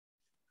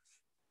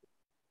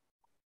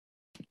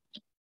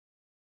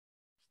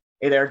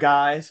Hey there,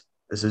 guys.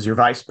 This is your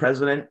Vice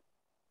President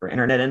for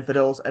Internet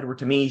Infidels, Edward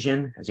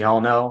Tamesian. As you all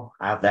know,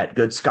 I have that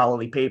good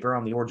scholarly paper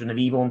on the origin of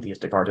evil and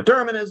theistic hard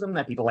determinism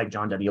that people like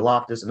John W.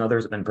 Loftus and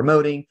others have been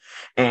promoting.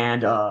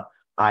 And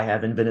I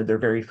have invented their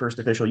very first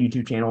official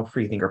YouTube channel,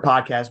 Freethinker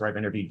Podcast, where I've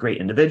interviewed great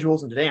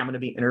individuals. And today I'm going to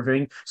be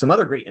interviewing some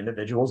other great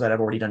individuals that I've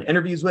already done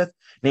interviews with,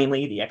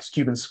 namely the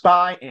ex-Cuban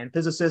spy and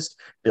physicist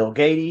Bill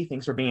Gaede.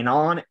 Thanks for being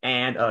on.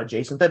 And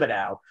Jason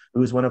Thibodeau,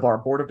 who is one of our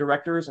board of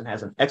directors and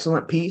has an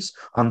excellent piece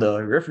on the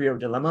Rifrio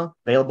dilemma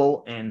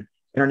available in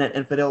Internet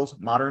Infidels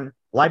Modern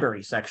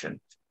Library section.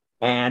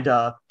 And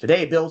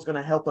today, Bill's going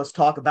to help us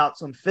talk about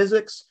some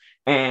physics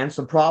and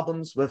some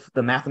problems with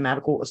the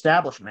mathematical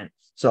establishment.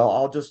 So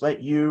I'll just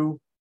let you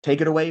take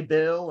it away,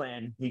 Bill,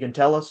 and you can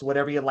tell us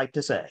whatever you'd like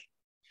to say.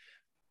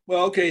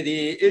 Well, okay,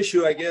 the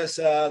issue, I guess,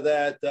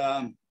 that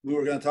we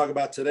were going to talk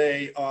about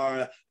today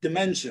are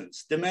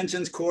dimensions,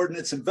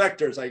 coordinates, and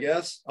vectors, I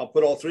guess. I'll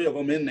put all three of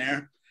them in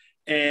there.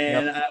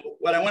 And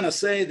what I want to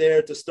say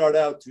there to start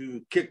out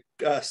to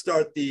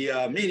start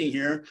the meeting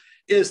here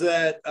is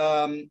that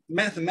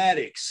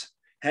mathematics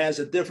has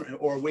a different,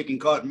 or we can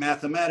call it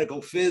mathematical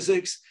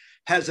physics,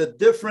 has a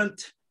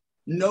different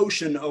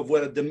notion of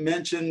what a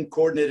dimension,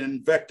 coordinate,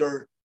 and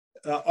vector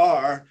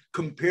are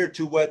compared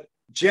to what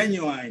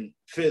genuine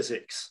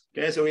physics.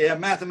 Okay, so we have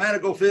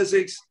mathematical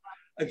physics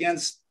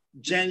against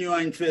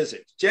genuine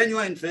physics.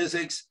 Genuine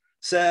physics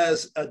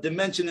says a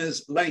dimension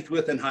is length,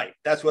 width, and height.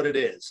 That's what it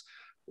is.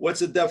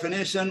 What's the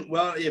definition?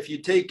 Well, if you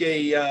take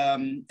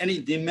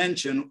any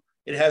dimension,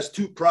 it has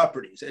two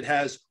properties. It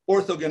has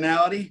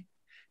orthogonality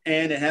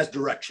and it has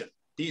direction.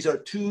 These are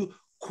two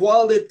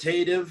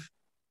qualitative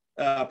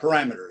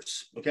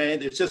parameters. Okay,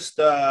 it's just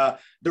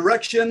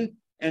direction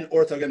and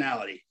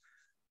orthogonality.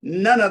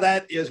 None of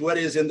that is what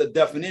is in the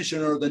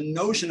definition or the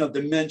notion of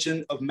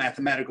dimension of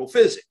mathematical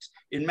physics.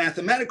 In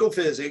mathematical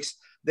physics,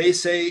 they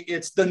say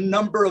it's the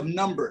number of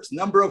numbers,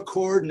 number of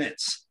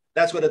coordinates.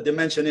 That's what a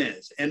dimension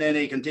is. And then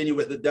they continue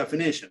with the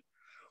definition.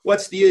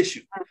 What's the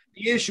issue?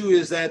 The issue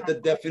is that the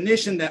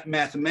definition that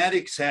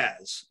mathematics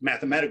has,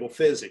 mathematical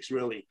physics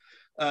really,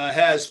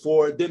 has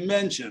for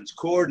dimensions,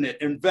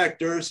 coordinate, and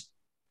vectors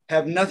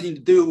have nothing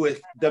to do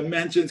with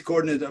dimensions,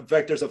 coordinates, and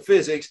vectors of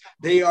physics.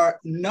 They are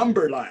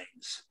number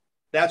lines.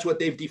 That's what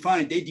they've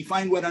defined. They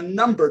define what a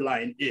number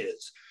line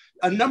is.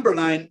 A number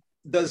line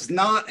does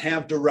not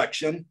have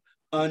direction.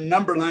 A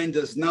number line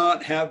does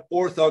not have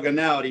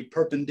orthogonality,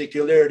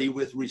 perpendicularity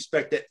with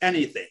respect to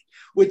anything,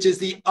 which is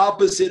the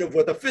opposite of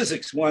what the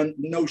physics one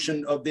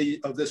notion of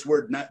this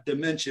word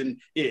dimension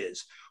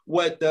is.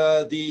 What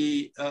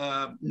the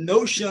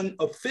notion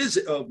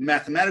of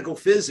mathematical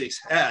physics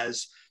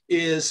has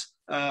is,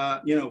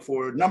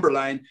 for number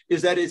line,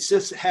 is that it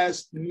just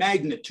has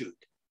magnitude,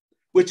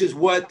 which is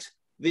what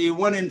the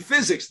one in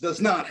physics does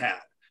not have.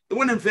 The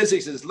one in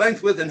physics is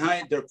length, width, and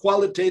height. They're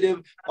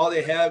qualitative. All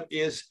they have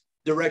is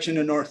direction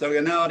and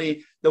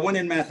orthogonality. The one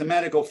in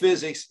mathematical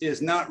physics is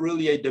not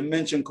really a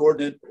dimension,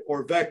 coordinate,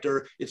 or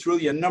vector. It's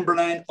really a number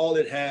line. All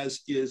it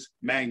has is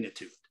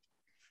magnitude.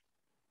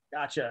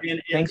 Gotcha.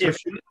 And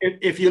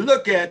if you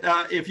look at,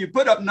 if you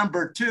put up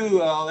number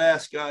 2, I'll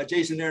ask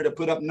Jason there to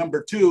put up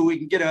number 2. We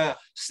can get a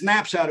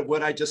snapshot of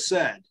what I just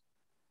said.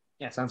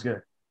 Yeah, sounds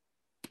good.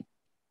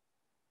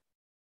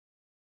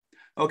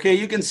 Okay,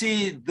 you can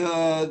see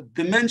the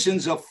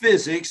dimensions of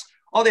physics.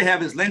 All they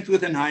have is length,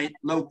 width, and height.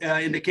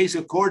 In the case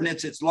of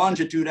coordinates, it's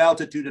longitude,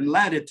 altitude, and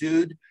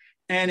latitude.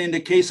 And in the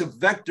case of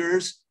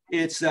vectors,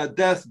 it's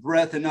depth,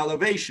 breadth, and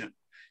elevation.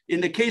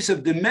 In the case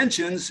of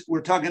dimensions, we're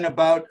talking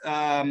about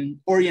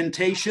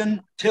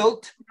orientation,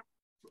 tilt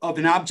of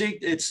an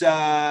object.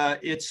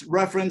 It's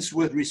reference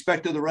with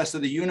respect to the rest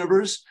of the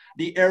universe.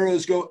 The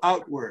arrows go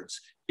outwards.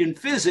 In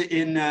physics,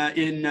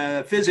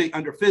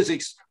 under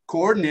physics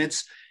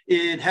coordinates,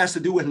 it has to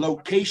do with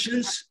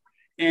locations,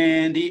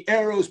 and the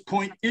arrows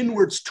point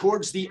inwards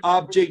towards the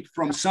object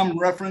from some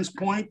reference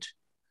point.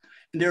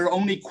 They're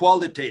only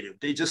qualitative.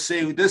 They just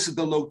say this is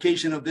the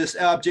location of this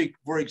object,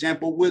 for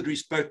example, with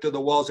respect to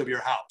the walls of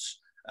your house,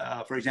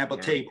 for example,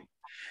 table.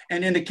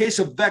 And in the case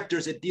of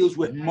vectors, it deals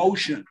with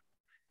motion.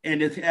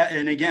 And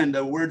again,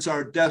 the words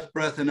are depth,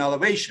 breadth, and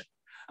elevation.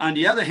 On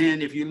the other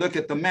hand, if you look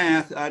at the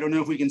math, I don't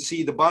know if we can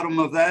see the bottom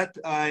of that.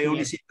 I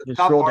only see the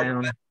top part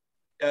of it.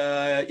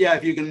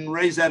 If you can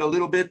raise that a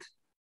little bit,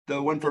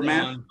 the one for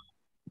math.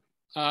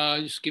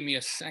 Just give me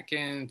a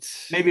second.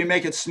 Maybe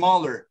make it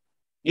smaller.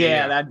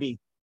 Yeah, that'd be.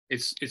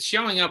 It's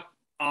showing up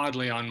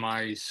oddly on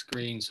my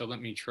screen, so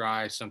let me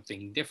try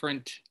something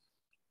different.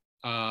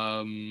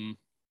 Nope,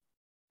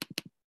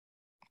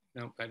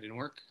 that didn't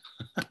work.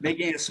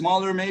 Making it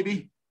smaller,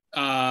 maybe.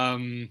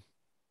 Sorry,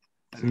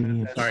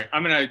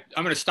 I'm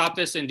gonna stop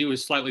this and do a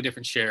slightly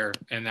different share,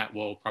 and that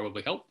will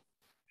probably help.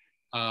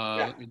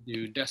 Let me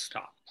do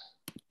desktop.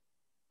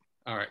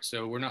 All right,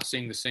 so we're not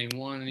seeing the same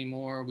one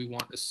anymore. We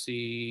want to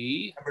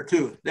see number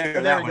 2.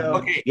 There that one.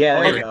 Okay.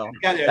 Yeah, there you go.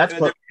 Yeah,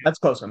 that's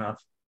close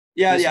enough.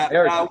 Yeah.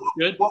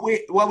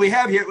 What we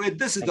have here,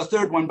 this is the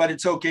third one, but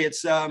it's okay.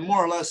 It's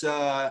more or less.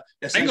 I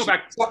can go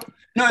back.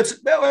 No,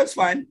 it's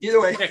fine.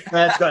 Either way.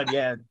 That's good.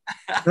 Yeah.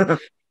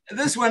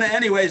 This one,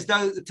 anyways,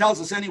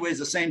 tells us anyways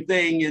the same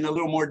thing in a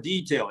little more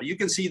detail. You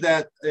can see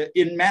that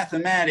in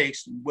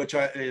mathematics, which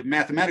are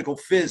mathematical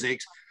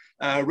physics,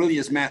 really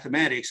is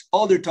mathematics.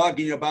 All they're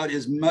talking about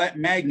is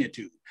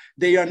magnitude.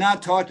 They are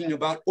not talking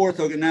about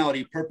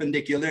orthogonality,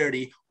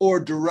 perpendicularity, or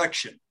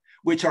direction,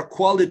 which are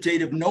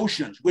qualitative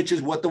notions, which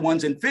is what the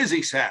ones in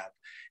physics have.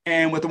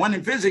 And what the one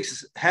in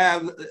physics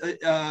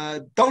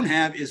don't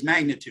have is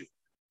magnitude.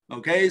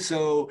 Okay,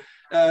 so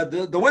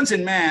the ones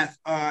in math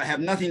have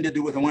nothing to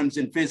do with the ones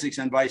in physics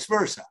and vice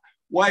versa.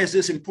 Why is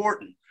this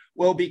important?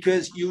 Well,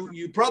 because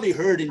you probably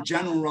heard in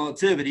general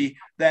relativity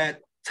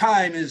that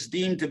time is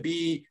deemed to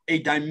be a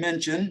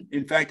dimension.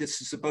 In fact,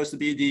 it's supposed to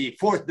be the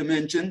fourth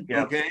dimension,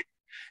 yeah. Okay?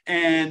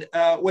 And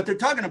what they're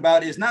talking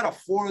about is not a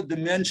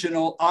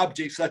four-dimensional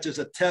object such as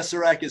a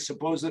tesseract is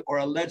supposed or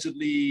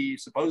allegedly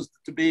supposed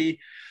to be.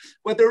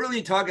 What they're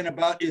really talking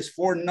about is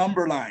four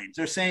number lines.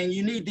 They're saying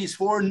you need these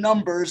four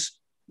numbers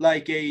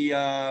like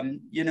to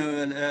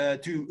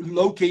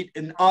locate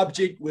an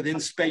object within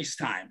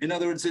space-time. In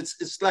other words,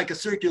 it's like a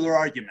circular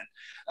argument.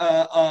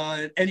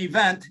 An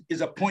event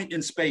is a point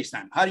in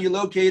space-time. How do you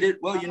locate it?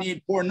 Well, you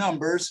need four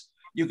numbers.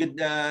 You could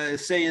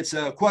say it's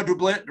a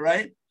quadruplet,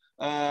 right?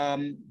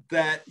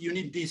 That you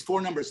need these four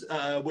numbers,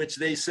 which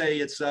they say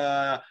it's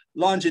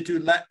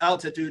longitude,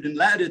 altitude, and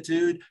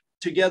latitude,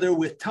 together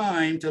with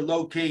time to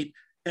locate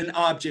an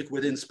object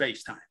within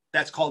space-time.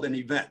 That's called an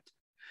event.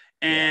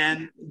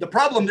 And the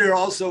problem there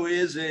also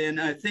is, and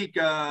I think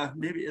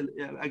maybe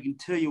I can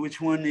tell you which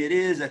one it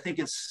is. I think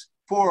it's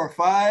 4 or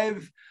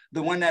 5,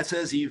 the one that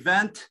says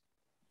event.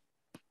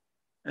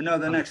 And no,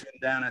 the next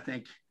one down, I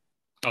think.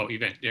 Oh,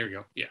 event. There you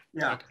go. Yeah.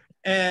 Yeah.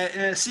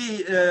 Okay.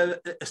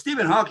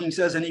 Stephen Hawking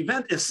says an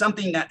event is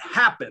something that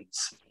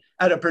happens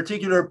at a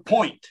particular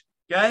point,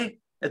 okay,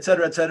 et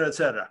cetera, et cetera, et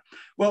cetera.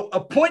 Well,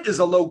 a point is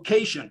a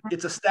location.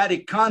 It's a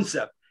static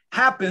concept.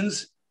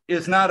 Happens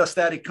is not a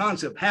static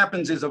concept.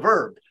 Happens is a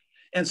verb.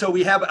 And so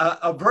we have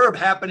a verb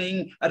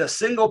happening at a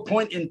single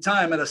point in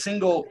time, at a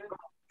single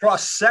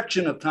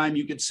cross-section of time,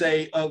 you could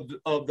say, of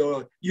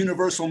the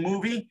universal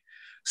movie.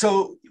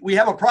 So we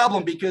have a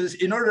problem because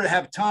in order to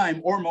have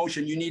time or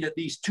motion, you need at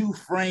least 2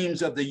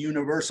 frames of the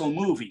universal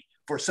movie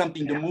for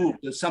something to move,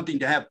 for something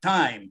to have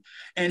time.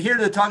 And here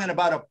they're talking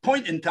about a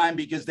point in time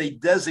because they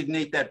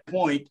designate that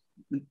point,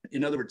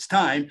 in other words,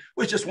 time,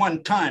 with just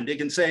one time. They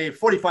can say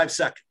 45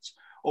 seconds.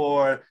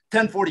 Or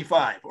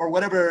 1045 or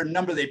whatever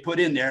number they put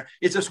in there.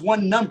 It's just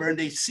one number and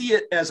they see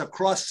it as a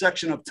cross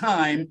section of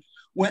time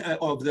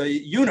of the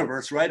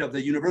universe, right? Of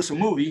the universal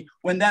movie,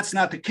 when that's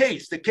not the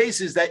case. The case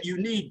is that you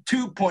need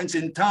 2 points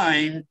in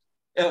time,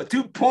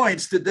 2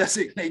 points to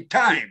designate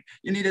time.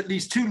 You need at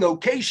least 2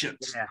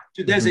 locations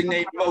to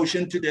designate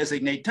motion, to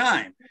designate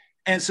time.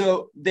 And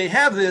so they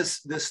have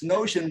this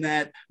notion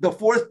that the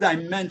fourth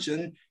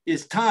dimension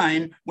is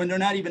time when they're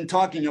not even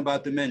talking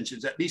about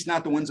dimensions, at least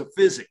not the ones of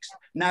physics,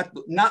 not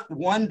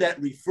one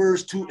that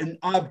refers to an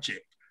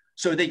object.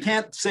 So they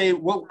can't say,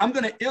 well, I'm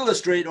going to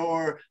illustrate,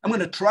 or I'm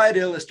going to try to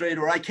illustrate,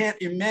 or I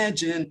can't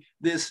imagine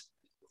this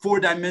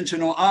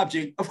 4-dimensional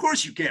object. Of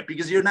course you can't,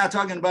 because you're not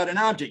talking about an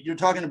object. You're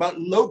talking about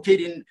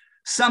locating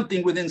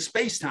something within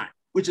space-time,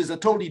 which is a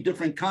totally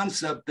different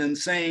concept than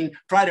saying,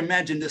 try to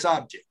imagine this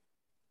object.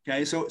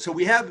 Okay, so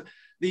we have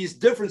these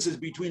differences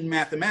between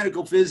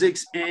mathematical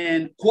physics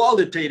and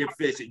qualitative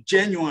physics,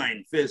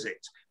 genuine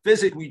physics.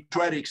 Physics, we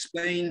try to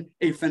explain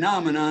a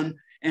phenomenon,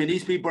 and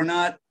these people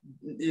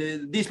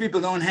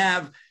don't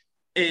have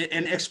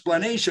an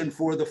explanation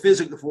for the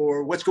physics,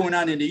 for what's going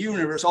on in the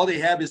universe. All they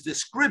have is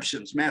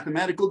descriptions,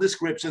 mathematical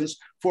descriptions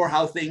for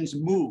how things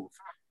move.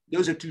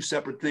 Those are 2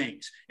 separate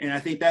things. And I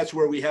think that's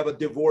where we have a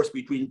divorce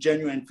between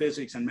genuine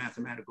physics and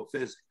mathematical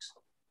physics.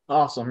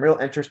 Awesome, real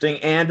interesting.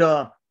 And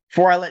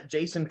before I let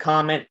Jason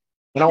comment,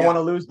 I don't want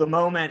to lose the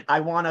moment.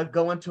 I want to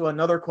go into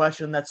another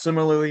question that's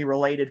similarly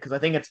related because I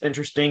think it's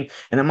interesting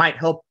and it might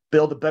help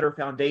build a better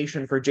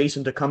foundation for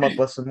Jason to come up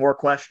with some more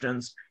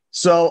questions.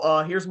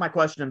 So here's my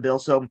question, Bill.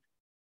 So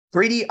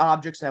 3D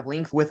objects have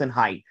length, width, and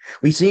height.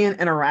 We see and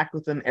interact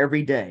with them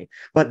every day,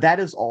 but that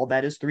is all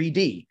that is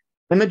 3D.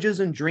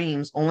 Images and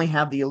dreams only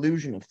have the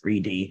illusion of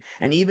 3D,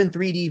 and even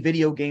 3D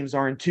video games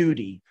are in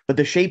 2D, but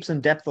the shapes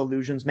and depth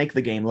illusions make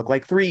the game look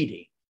like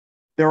 3D.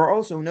 There are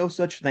also no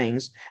such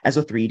things as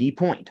a 3D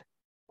point.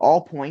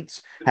 All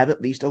points have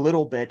at least a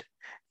little bit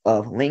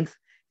of length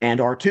and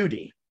are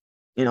 2D.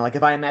 Like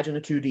if I imagine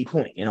a 2D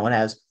point, it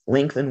has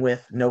length and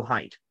width, no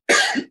height.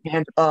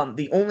 And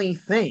the only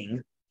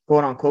thing,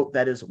 quote unquote,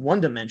 that is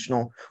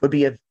one-dimensional would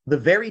be the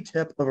very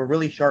tip of a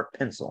really sharp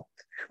pencil,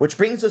 which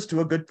brings us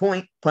to a good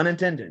point, pun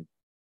intended.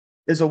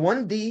 Is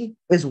 1D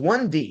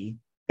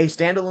a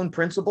standalone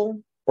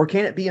principle, or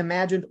can it be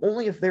imagined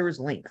only if there is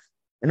length?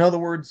 In other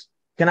words,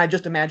 can I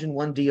just imagine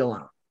 1D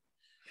alone?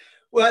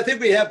 Well, I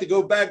think we have to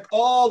go back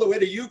all the way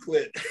to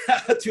Euclid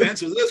to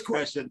answer this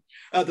question,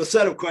 the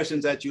set of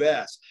questions that you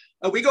asked.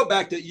 We go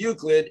back to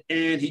Euclid,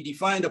 and he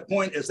defined a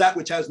point as that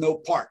which has no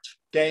part,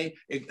 okay?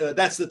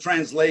 That's the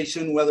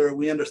translation. Whether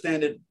we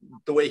understand it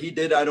the way he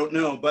did, I don't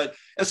know. But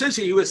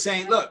essentially, he was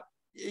saying, look,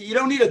 you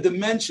don't need a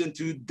dimension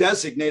to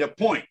designate a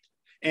point.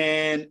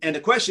 And the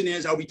question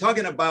is, are we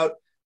talking about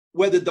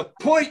whether the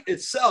point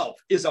itself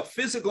is a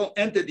physical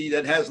entity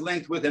that has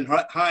length, width, and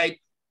height,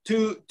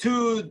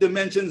 two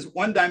dimensions,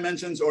 one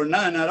dimensions, or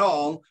none at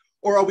all?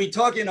 Or are we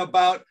talking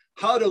about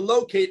how to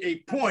locate a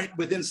point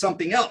within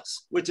something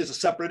else, which is a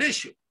separate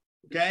issue?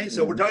 Okay,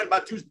 so we're talking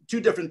about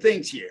two different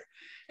things here.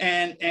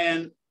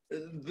 And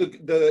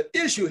the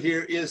issue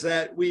here is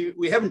that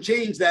we haven't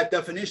changed that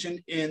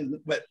definition in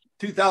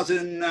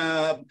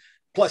 2,000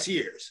 plus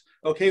years.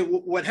 Okay,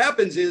 what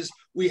happens is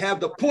we have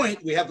the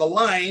point, we have the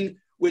line,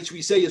 which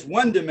we say is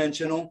one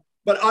dimensional,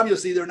 but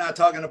obviously they're not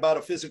talking about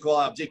a physical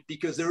object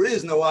because there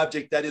is no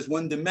object that is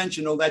one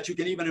dimensional that you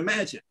can even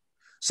imagine.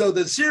 So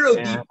the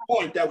 0D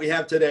point that we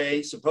have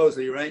today,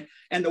 supposedly, right,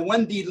 and the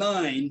 1D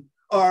line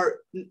are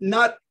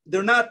not,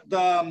 they're not,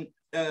 they're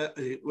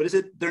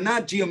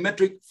not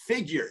geometric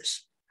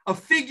figures. A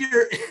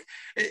figure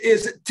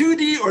is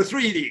 2D or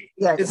 3D.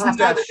 Yeah, it's not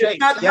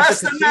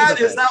less than that,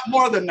 it's not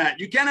more than that.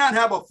 You cannot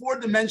have a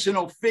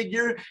 4-dimensional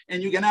figure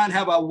and you cannot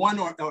have a 1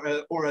 or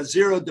a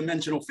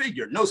 0-dimensional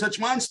figure. No such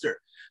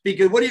monster.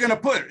 Because what are you going to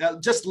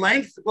put? Just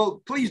length?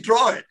 Well, please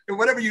draw it. And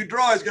whatever you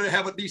draw is going to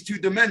have at least 2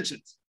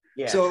 dimensions.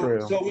 Yeah, so we're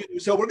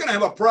going to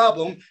have a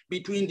problem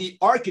between the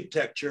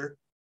architecture,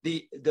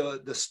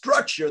 the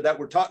structure that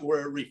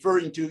we're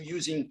referring to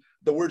using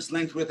the words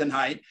length, width, and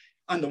height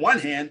on the one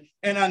hand,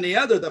 and on the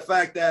other, the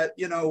fact that,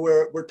 you know,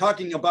 we're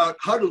talking about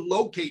how to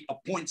locate a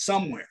point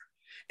somewhere.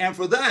 And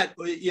for that,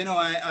 you know,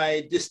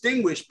 I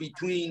distinguish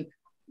between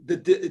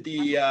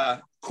the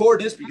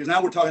coordinates, because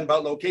now we're talking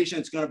about location,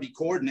 it's going to be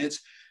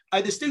coordinates.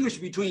 I distinguish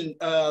between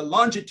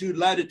longitude,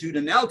 latitude,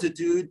 and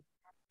altitude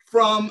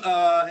from,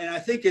 and I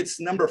think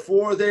it's number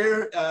 4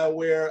 there,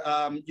 where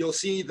you'll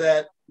see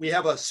that we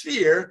have a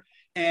sphere.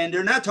 And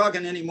they're not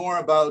talking anymore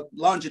about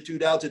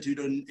longitude, altitude,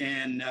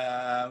 and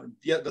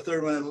the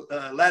third one,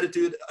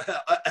 latitude,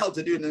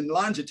 altitude, and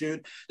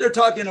longitude. They're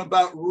talking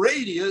about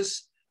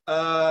radius,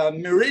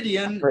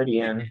 meridian.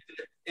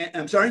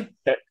 I'm sorry?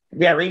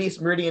 Yeah,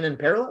 radius, meridian, and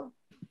parallel?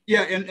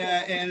 Yeah,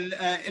 and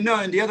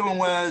the other one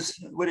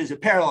was, what is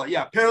it? Parallel.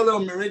 Yeah, parallel,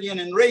 meridian,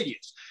 and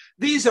radius.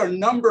 These are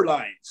number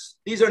lines.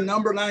 These are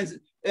number lines.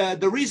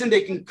 The reason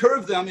they can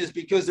curve them is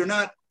because they're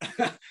not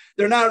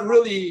they're not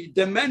really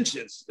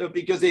dimensions,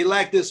 because they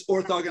lack this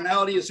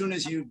orthogonality as soon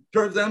as you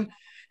curve them.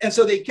 And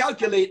so they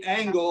calculate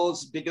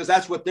angles because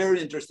that's what they're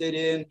interested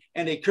in.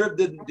 And they curve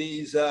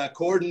these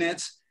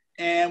coordinates.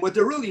 And what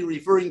they're really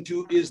referring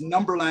to is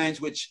number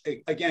lines, which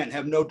again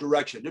have no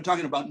direction. They're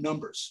talking about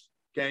numbers.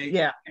 Okay.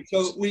 Yeah. And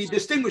so we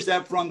distinguish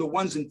that from the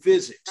ones in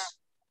physics.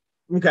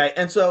 Okay.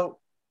 And so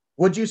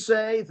would you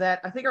say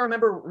that, I think I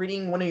remember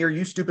reading one of your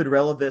You Stupid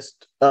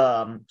Relevist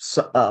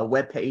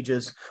web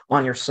pages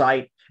on your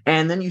site,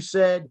 and then you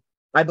said,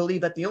 I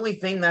believe that the only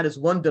thing that is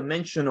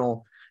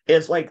one-dimensional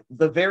is like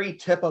the very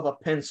tip of a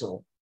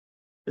pencil.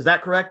 Is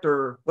that correct,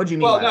 or what do you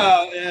mean? Well,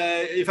 no,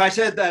 if I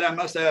said that, I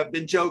must have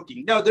been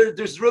joking. No,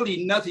 there's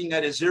really nothing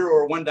that is 0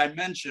 or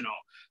one-dimensional.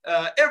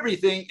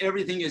 Everything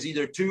is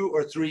either 2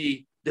 or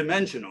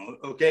 3-dimensional,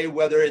 okay?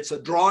 Whether it's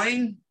a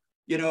drawing,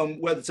 you know,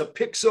 whether it's a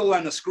pixel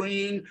on a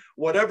screen,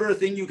 whatever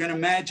thing you can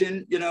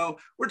imagine, you know,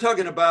 we're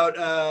talking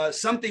about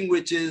something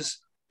which is,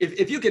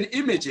 if you can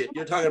image it,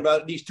 you're talking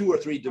about these 2 or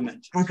 3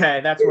 dimensions.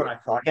 Okay, that's what I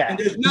thought. Yeah, and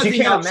there's nothing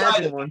you can't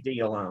imagine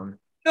 1D alone.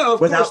 No,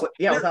 of without, course.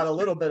 Yeah, without a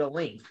little bit of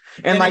length.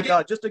 And like,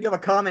 just to give a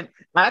comment,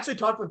 I actually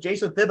talked with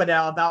Jason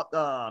Thibodeau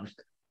about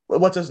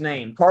what's his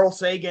name, Carl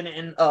Sagan,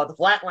 and the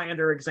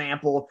Flatlander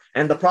example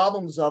and the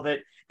problems of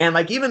it. And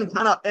like, even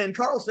and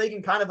Carl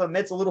Sagan kind of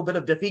admits a little bit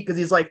of defeat because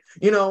he's like,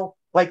 you know,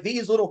 like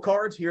these little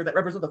cards here that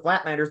represent the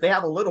Flatlanders, they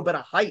have a little bit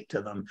of height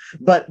to them,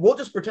 but we'll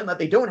just pretend that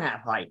they don't have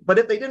height. But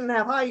if they didn't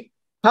have height,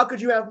 how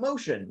could you have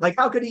motion? Like,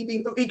 how could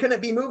he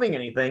couldn't be moving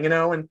anything, you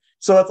know? And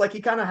so it's like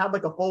he kind of had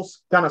like a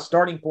false kind of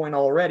starting point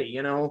already,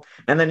 you know?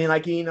 And then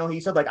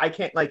he said, like, I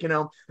can't, like, you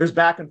know, there's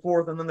back and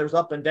forth and then there's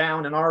up and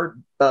down in our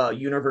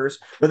universe,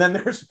 but then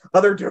there's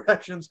other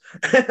directions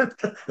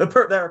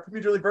that are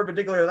mutually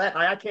perpendicular to that.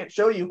 And I can't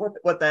show you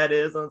what that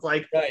is. And it's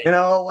like, right. You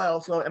know,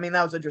 well, so, I mean,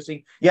 that was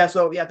interesting. Yeah.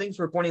 So yeah, thanks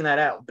for pointing that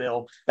out,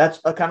 Bill. That's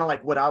kind of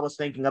like what I was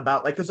thinking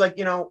about. Like, cause like,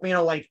 you know,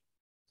 like,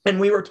 and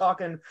we were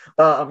talking,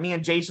 me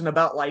and Jason,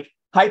 about like,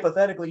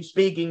 hypothetically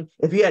speaking,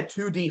 if you had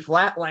 2D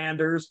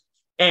Flatlanders,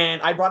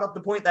 and I brought up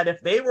the point that if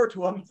they were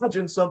to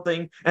imagine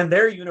something in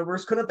their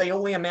universe, couldn't they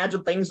only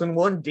imagine things in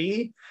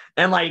 1D?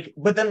 And like,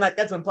 but then like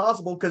that's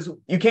impossible because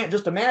you can't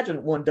just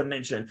imagine one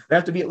dimension. There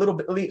has to be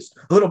at least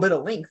a little bit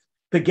of length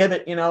to give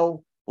it, you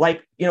know,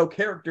 like, you know,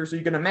 characters so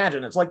you can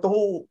imagine. It's like the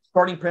whole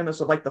starting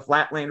premise of like the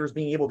Flatlanders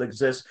being able to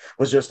exist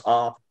was just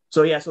off.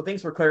 So yeah, so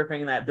thanks for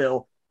clarifying that,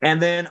 Bill. And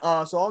then,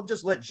 so I'll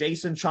just let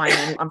Jason chime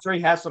in. I'm sure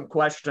he has some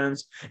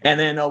questions, and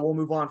then we'll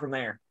move on from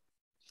there.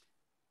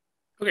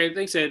 Okay,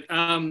 thanks, Ed.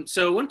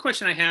 So one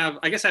question I have,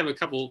 I guess I have a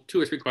couple, 2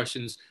 or 3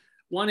 questions.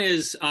 One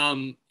is,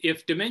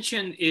 if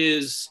dimension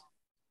is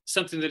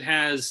something that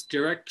has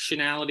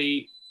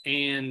directionality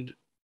and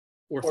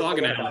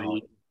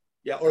orthogonality,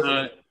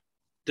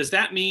 does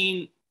that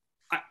mean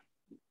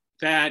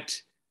that,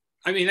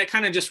 I mean, that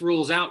kind of just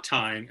rules out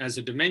time as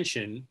a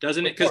dimension,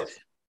 doesn't it? Because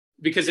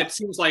because it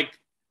seems like,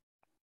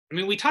 I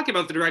mean, we talk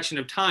about the direction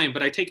of time,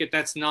 but I take it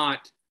that's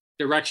not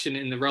direction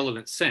in the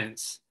relevant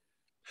sense.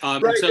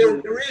 Right,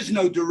 so, there is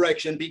no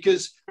direction,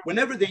 because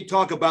whenever they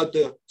talk about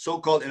the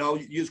so-called, and I'll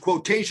use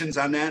quotations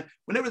on that,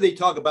 whenever they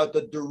talk about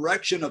the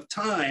direction of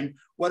time,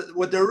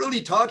 what they're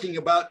really talking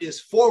about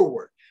is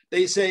forward.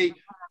 They say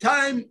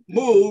time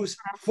moves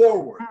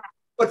forward,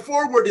 but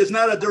forward is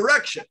not a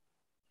direction,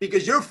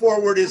 because your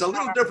forward is a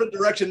little different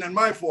direction than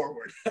my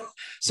forward.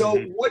 So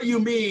what do you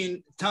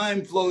mean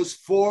time flows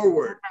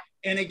forward?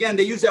 And again,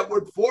 they use that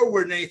word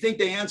forward and they think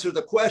they answer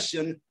the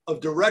question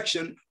of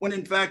direction, when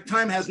in fact,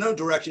 time has no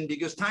direction,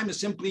 because time is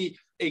simply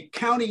a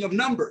counting of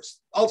numbers.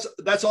 Also,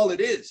 that's all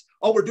it is.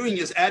 All we're doing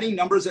is adding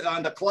numbers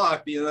on the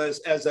clock, because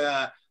as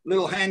a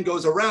little hand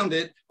goes around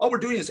it, all we're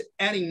doing is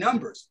adding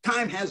numbers.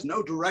 Time has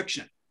no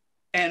direction.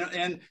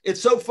 And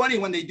it's so funny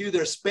when they do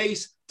their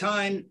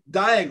space-time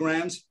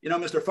diagrams, you know,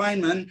 Mr.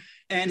 Feynman,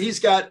 and he's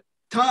got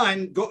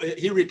time,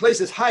 he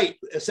replaces height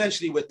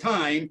essentially with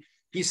time.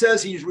 He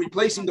says he's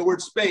replacing the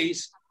word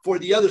space for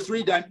the other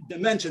three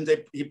dimensions.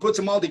 He puts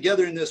them all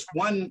together in this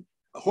one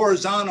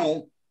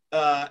horizontal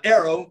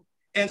arrow.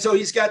 And so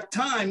he's got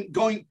time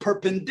going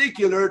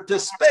perpendicular to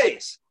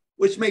space,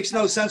 which makes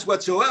no sense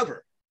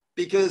whatsoever,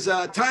 because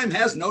time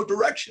has no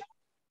direction.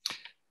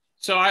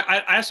 So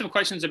I have some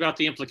questions about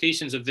the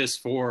implications of this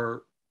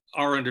for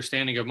our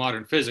understanding of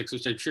modern physics,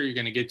 which I'm sure you're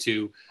going to get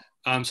to.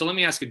 So let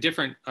me ask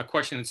a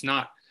question that's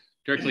not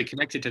directly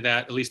connected to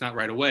that, at least not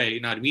right away,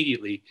 not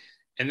immediately.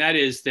 And that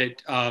is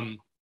that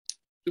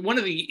one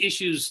of the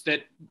issues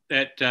that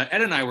Ed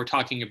and I were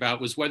talking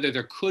about was whether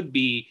there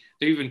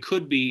even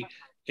could be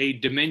a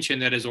dimension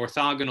that is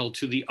orthogonal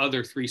to the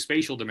other three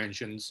spatial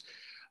dimensions.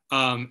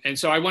 And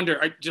so I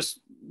wonder just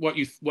what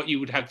you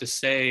would have to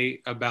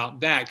say about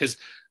that, because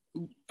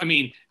I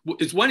mean,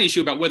 it's one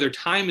issue about whether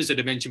time is a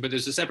dimension, but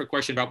there's a separate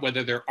question about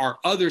whether there are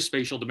other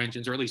spatial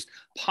dimensions, or at least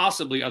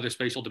possibly other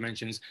spatial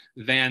dimensions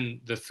than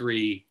the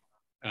three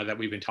that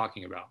we've been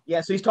talking about.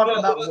 Yeah, so he's talking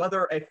about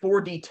whether a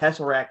 4D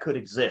tesseract could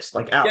exist,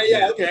 like out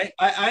here. Okay.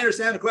 I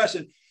understand the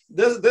question.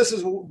 This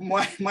is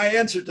my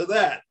answer to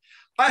that.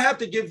 I have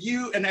to give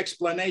you an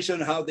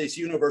explanation of how this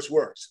universe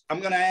works. I'm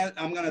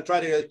gonna try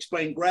to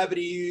explain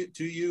gravity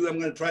to you. I'm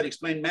gonna try to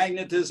explain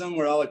magnetism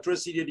or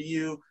electricity to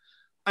you.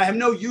 I have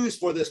no use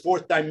for this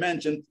fourth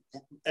dimension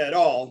at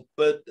all,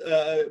 but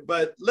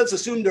let's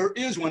assume there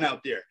is one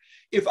out there.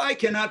 If I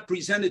cannot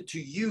present it to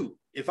you,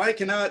 if I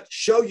cannot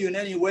show you in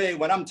any way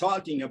what I'm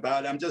talking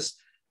about, I'm just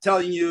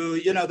telling you,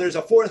 you know, there's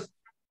a fourth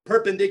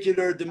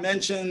perpendicular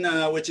dimension,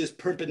 which is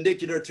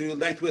perpendicular to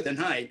length, width, and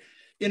height.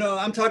 You know,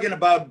 I'm talking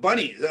about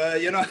bunnies,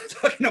 you know, I'm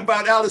talking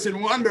about Alice in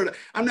Wonderland.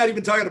 I'm not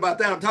even talking about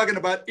that. I'm talking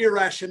about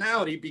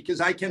irrationality,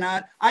 because I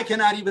cannot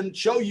even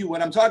show you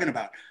what I'm talking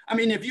about. I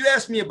mean, if you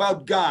ask me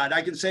about God,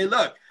 I can say,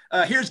 look,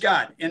 here's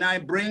God. And I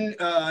bring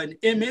an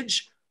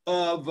image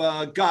of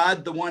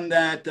God, the one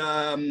that,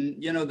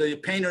 you know, the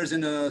painters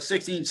in the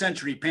 16th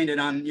century painted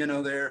on, you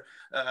know, their,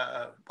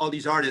 all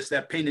these artists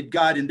that painted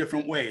God in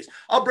different ways.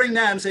 I'll bring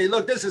that and say,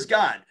 look, this is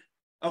God.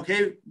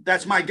 Okay,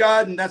 that's my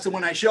God, and that's the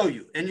one I show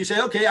you. And you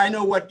say, okay, I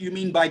know what you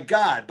mean by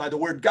God, by the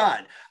word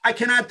God. I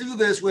cannot do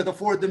this with a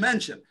fourth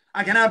dimension.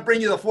 I cannot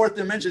bring you the fourth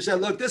dimension and say,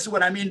 look, this is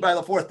what I mean by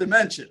the fourth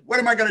dimension. What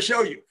am I going to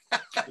show you?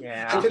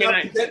 Yeah. I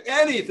cannot get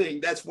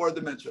anything that's fourth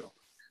dimensional.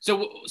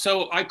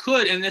 So I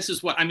could, and this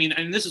is what I mean,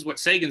 and this is what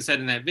Sagan said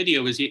in that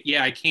video is,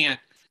 yeah, I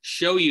can't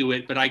show you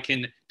it, but I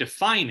can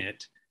define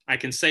it. I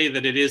can say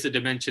that it is a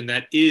dimension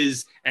that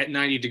is at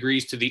 90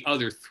 degrees to the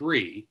other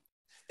three.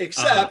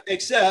 Except,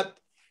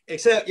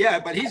 yeah,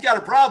 but he's got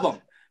a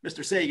problem,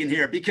 Mr. Sagan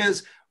here,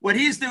 because what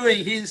he's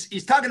doing,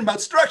 he's talking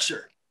about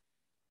structure.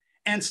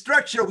 And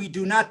structure we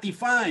do not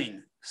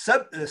define.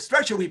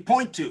 Structure we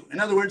point to. In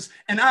other words,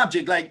 an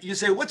object, like you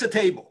say, what's a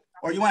table?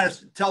 Or you want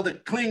to tell the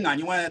Klingon,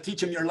 you want to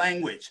teach them your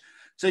language.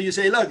 So you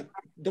say, look,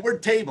 the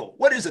word table,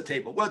 what is a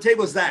table? Well, a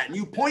table is that, and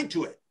you point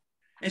to it.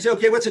 And say,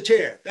 okay, what's a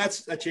chair?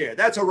 That's a chair.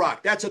 That's a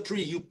rock. That's a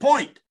tree. You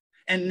point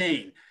and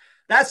name.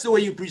 That's the way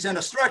you present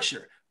a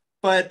structure.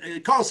 But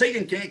Carl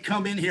Sagan can't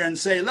come in here and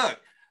say, look,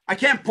 I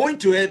can't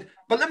point to it,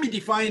 but let me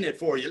define it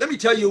for you. Let me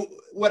tell you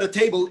what a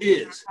table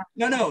is.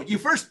 No, you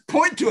first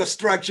point to a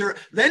structure,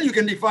 then you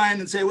can define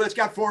and say, well, it's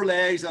got four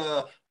legs,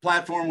 a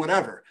platform,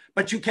 whatever.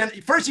 But you got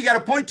to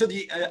point to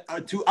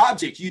to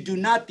objects. You do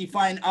not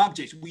define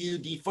objects. You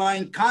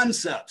define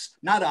concepts,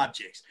 not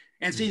objects.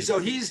 And see, so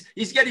he's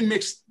getting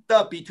mixed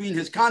up between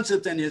his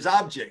concepts and his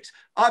objects.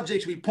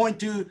 Objects we point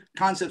to,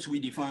 concepts we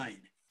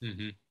define.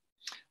 Mm-hmm.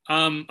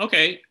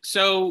 Okay,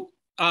 so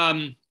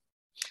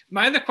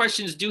my other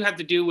questions do have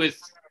to do with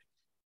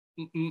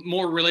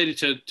more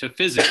related to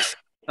physics.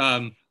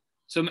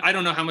 So I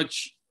don't know how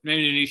much,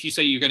 maybe if you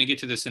say you're going to get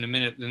to this in a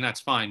minute, then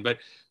that's fine. But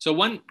so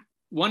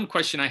one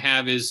question I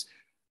have is,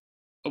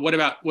 what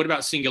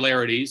about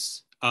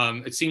singularities?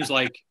 It seems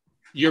like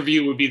your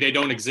view would be they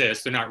don't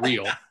exist, they're not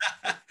real.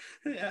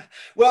 Yeah.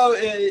 Well,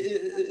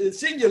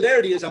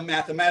 singularity is a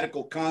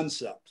mathematical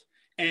concept.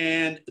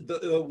 And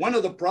one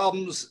of the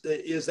problems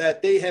is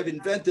that they have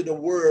invented a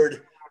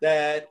word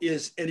that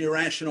is an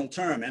irrational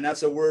term, and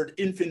that's the word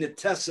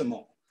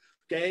infinitesimal.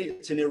 Okay,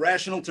 it's an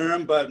irrational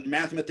term, but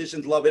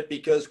mathematicians love it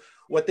because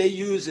what they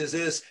use is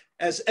this: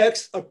 as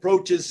x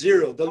approaches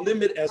zero, the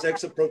limit as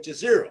x approaches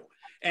zero.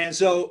 And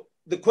so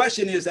the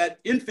question is that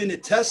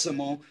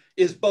infinitesimal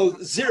is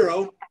both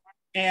zero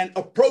and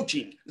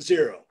approaching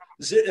zero.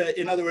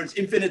 In other words,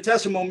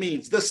 infinitesimal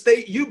means the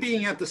state, you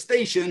being at the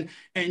station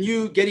and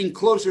you getting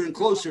closer and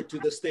closer to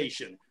the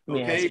station.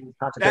 Okay,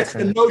 that's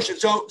the notion.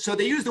 So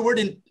they use the word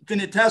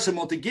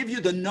infinitesimal to give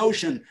you the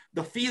notion,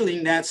 the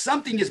feeling that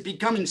something is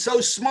becoming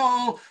so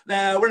small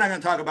that we're not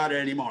going to talk about it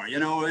anymore. You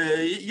know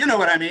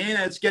what I mean?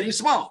 It's getting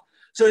small.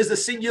 So is the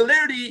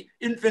singularity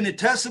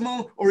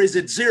infinitesimal or is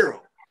it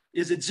zero?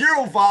 Is it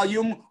zero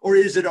volume or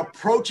is it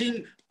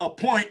approaching a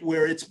point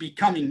where it's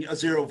becoming a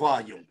zero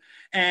volume?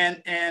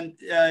 And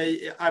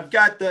I've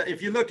got the,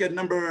 if you look at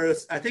number,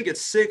 I think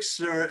it's six,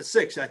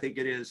 I think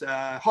it is,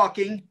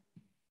 Hawking.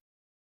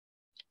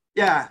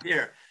 Yeah,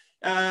 here.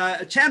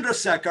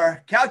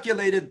 Chandrasekhar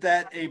calculated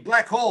that a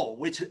black hole,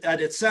 which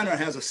at its center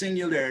has a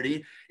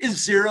singularity,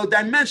 is zero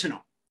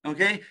dimensional.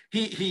 Okay,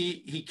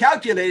 he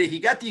calculated, he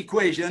got the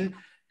equation.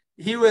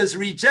 He was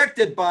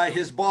rejected by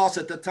his boss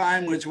at the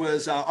time, which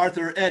was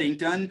Arthur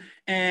Eddington,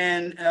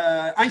 and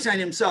Einstein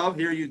himself.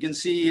 Here you can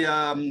see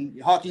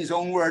Hawking's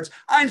own words.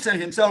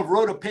 Einstein himself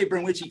wrote a paper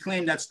in which he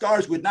claimed that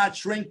stars would not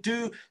shrink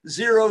to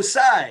zero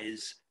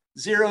size.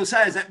 Zero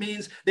size. That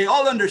means they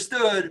all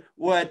understood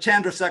what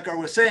Chandrasekhar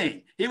was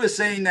saying. He was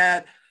saying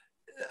that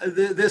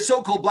the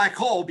so-called black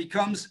hole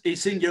becomes a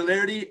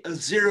singularity, a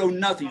zero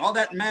nothing. All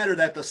that matter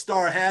that the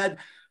star had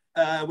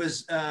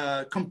was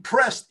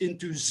compressed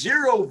into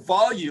zero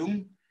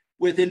volume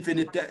with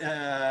infinite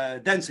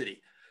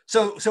density.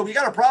 So we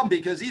got a problem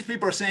because these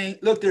people are saying,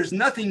 look, there's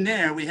nothing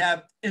there. We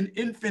have an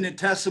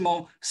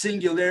infinitesimal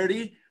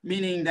singularity,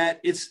 meaning that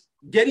it's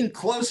getting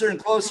closer and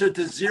closer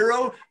to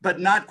zero, but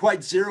not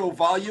quite zero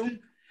volume.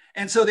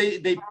 And so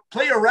they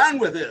play around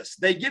with this.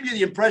 They give you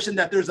the impression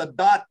that there's a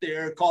dot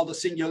there called a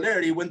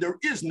singularity when there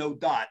is no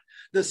dot.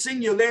 The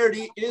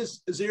singularity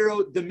is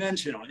zero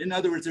dimensional. In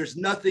other words, there's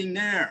nothing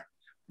there.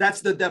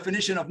 That's the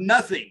definition of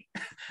nothing,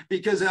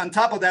 because on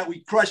top of that,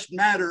 we crushed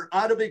matter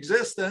out of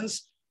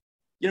existence.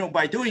 You know,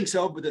 by doing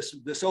so, but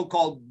the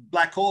so-called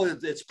black hole,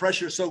 its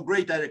pressure is so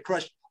great that it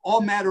crushed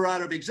all matter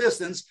out of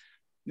existence.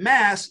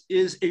 Mass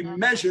is a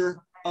measure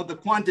of the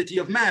quantity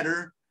of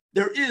matter.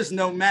 There is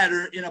no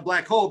matter in a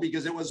black hole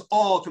because it was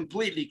all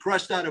completely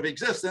crushed out of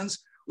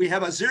existence. We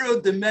have a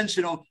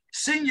zero-dimensional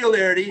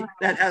singularity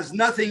that has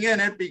nothing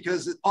in it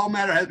because all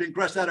matter has been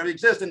crushed out of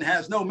existence and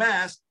has no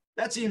mass.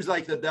 That seems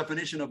like the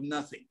definition of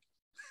nothing.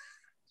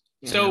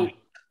 So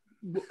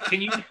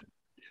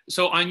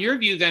so on your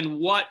view, then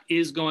what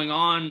is going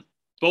on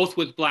both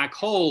with black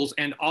holes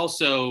and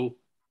also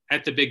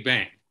at the Big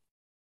Bang?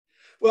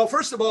 Well,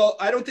 first of all,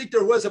 I don't think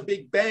there was a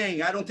Big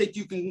Bang. I don't think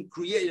you can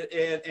create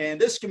it. And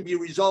this can be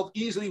resolved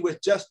easily with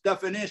just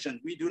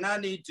definition. We do not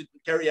need to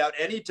carry out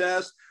any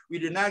tests. We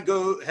do not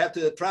have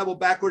to travel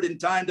backward in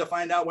time to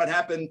find out what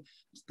happened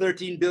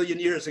 13 billion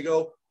years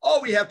ago.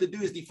 All we have to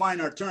do is define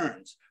our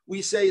terms.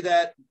 We say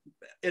that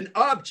an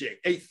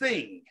object, a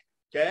thing,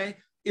 okay,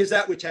 is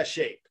that which has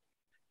shape.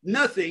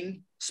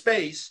 Nothing,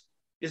 space,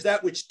 is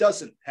that which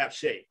doesn't have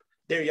shape.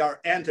 They are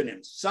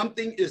antonyms.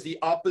 Something is the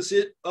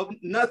opposite of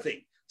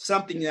nothing.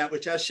 Something that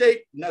which has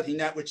shape, nothing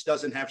that which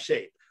doesn't have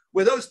shape.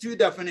 With those two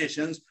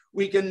definitions,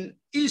 we can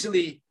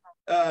easily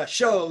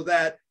show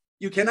that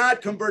you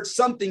cannot convert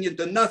something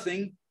into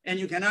nothing and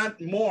you cannot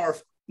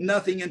morph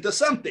nothing into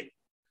something.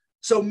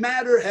 So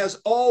matter has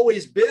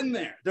always been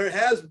there.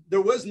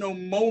 There was no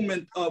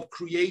moment of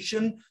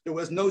creation. There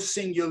was no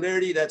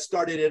singularity that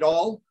started it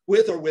all,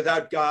 with or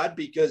without God,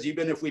 because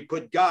even if we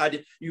put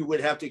God, you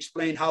would have to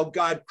explain how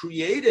God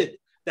created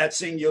that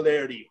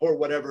singularity or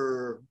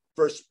whatever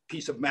first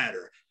piece of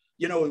matter.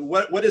 You know,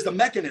 what is the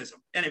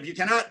mechanism? And if you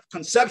cannot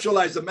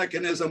conceptualize the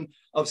mechanism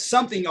of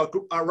something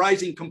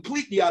arising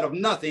completely out of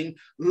nothing,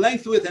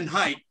 length, width, and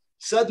height,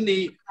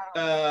 suddenly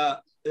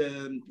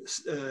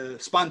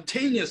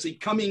spontaneously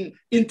coming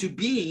into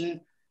being,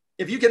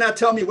 if you cannot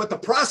tell me what the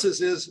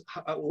process is,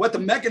 what the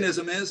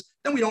mechanism is,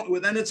 then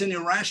it's an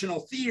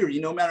irrational theory,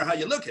 no matter how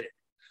you look at it.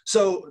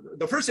 So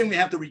the first thing we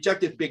have to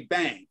reject is Big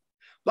Bang.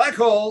 Black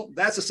hole,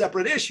 that's a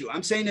separate issue.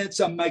 I'm saying it's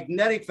a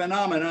magnetic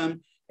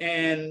phenomenon.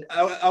 And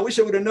I wish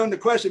I would have known the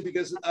question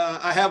because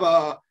I have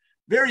a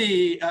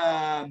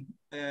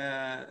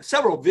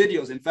several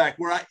videos, in fact,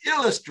 where I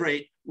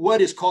illustrate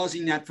what is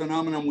causing that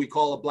phenomenon we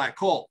call a black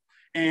hole.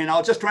 And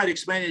I'll just try to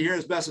explain it here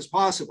as best as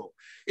possible.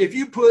 If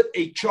you put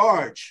a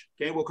charge,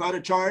 okay, we'll call it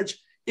a charge,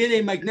 in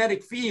a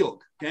magnetic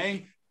field,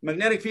 okay,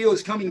 magnetic field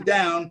is coming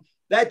down,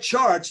 that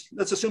charge,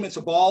 let's assume it's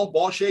a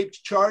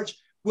ball-shaped charge,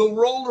 will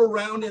roll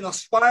around in a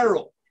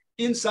spiral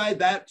inside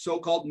that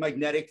so-called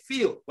magnetic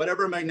field,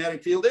 whatever a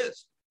magnetic field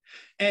is.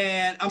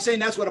 And I'm saying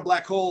that's what a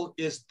black hole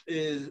is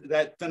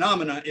that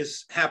phenomena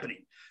is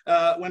happening.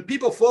 When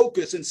people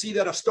focus and see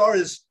that a star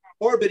is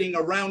orbiting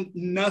around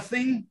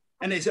nothing,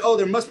 and they say, oh,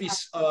 there must be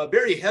a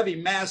very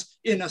heavy mass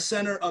in the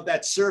center of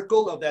that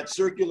circle, of that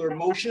circular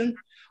motion.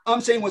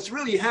 I'm saying what's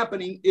really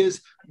happening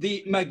is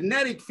the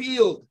magnetic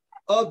field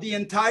of the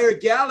entire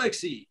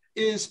galaxy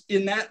is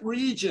in that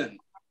region,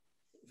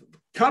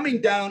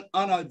 coming down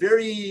on a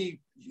very,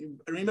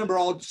 remember,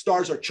 all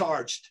stars are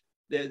charged.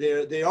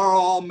 They are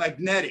all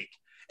magnetic.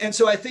 And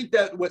so I think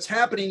that what's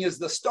happening is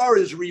the star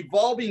is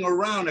revolving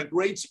around at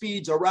great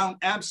speeds around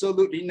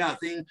absolutely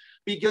nothing,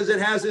 because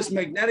it has this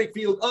magnetic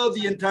field of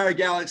the entire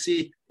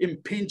galaxy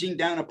impinging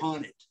down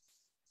upon it.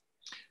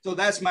 So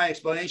that's my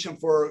explanation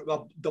for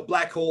the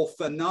black hole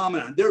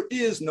phenomenon. There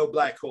is no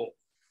black hole.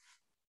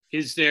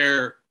 Is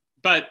there,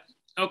 but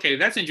okay,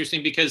 that's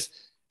interesting, because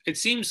it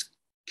seems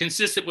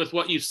consistent with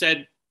what you've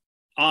said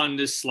on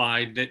this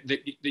slide, that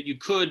you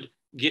could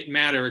get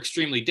matter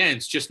extremely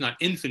dense, just not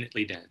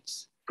infinitely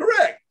dense.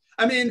 Correct.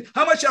 I mean,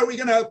 how much are we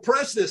going to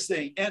press this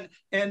thing?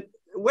 And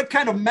what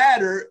kind of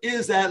matter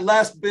is that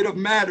last bit of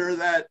matter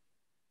that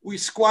we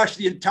squash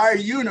the entire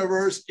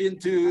universe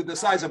into the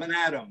size of an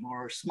atom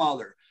or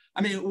smaller?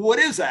 I mean, what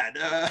is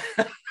that?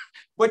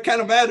 What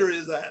kind of matter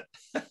is that?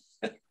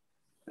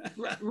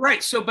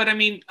 Right. So, but I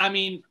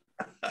mean,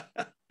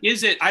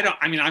 is it?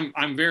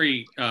 I'm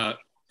very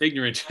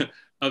ignorant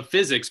of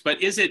physics,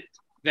 but is it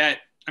that?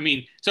 I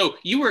mean, so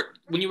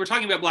when you were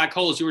talking about black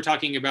holes, you were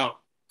talking about,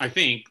 I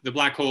think, the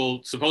black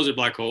hole, supposed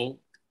black hole,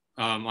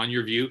 on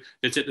your view,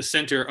 that's at the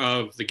center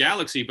of the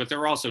galaxy, but there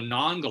are also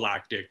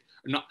non-galactic,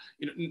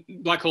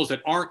 black holes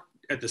that aren't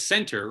at the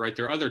center, right?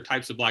 There are other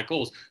types of black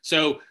holes.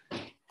 So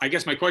I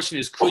guess my question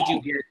is, could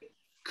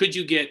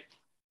you get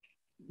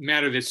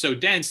matter that's so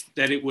dense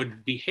that it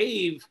would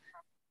behave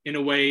in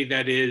a way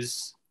that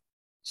is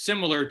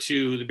similar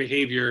to the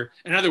behavior?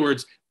 In other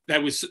words,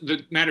 that was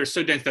the matter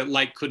so dense that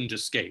light couldn't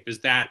escape. Is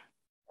that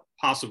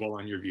possible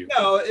on your view?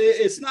 No,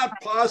 it's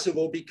not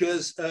possible,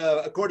 because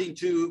according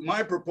to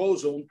my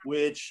proposal,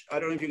 which I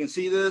don't know if you can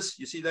see this,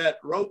 you see that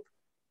rope?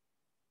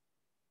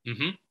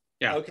 Mm-hmm.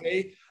 Yeah.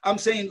 Okay. I'm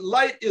saying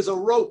light is a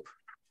rope,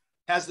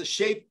 has the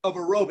shape of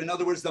a rope. In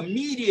other words, the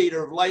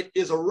mediator of light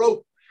is a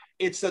rope.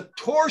 It's a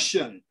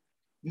torsion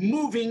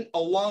moving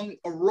along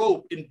a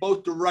rope in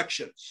both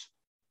directions.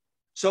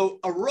 So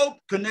a rope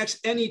connects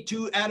any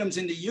two atoms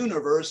in the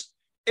universe.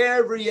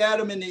 Every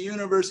atom in the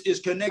universe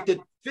is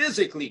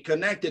physically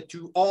connected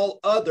to all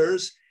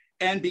others.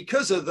 And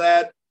because of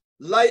that,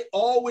 light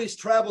always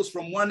travels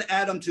from one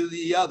atom to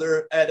the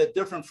other at a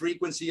different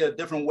frequency, a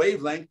different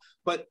wavelength,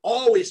 but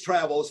always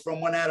travels from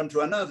one atom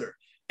to another.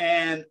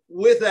 And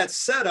with that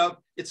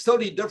setup, it's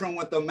totally different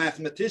what the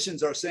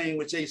mathematicians are saying,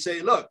 which they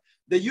say, look,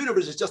 the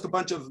universe is just a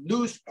bunch of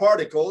loose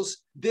particles,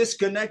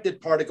 disconnected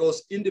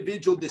particles,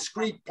 individual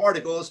discrete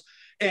particles.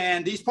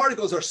 And these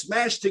particles are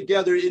smashed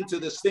together into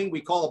this thing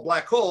we call a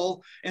black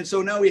hole. And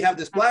so now we have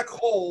this black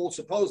hole,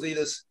 supposedly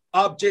this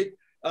object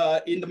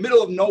in the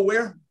middle of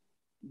nowhere,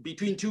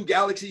 between two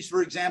galaxies,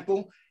 for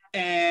example.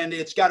 And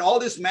it's got all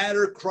this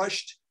matter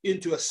crushed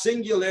into a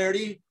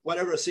singularity,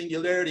 whatever a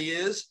singularity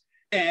is.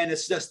 And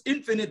it's just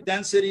infinite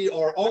density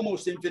or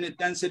almost infinite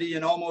density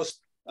and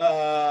almost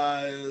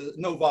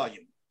no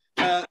volume.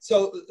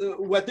 So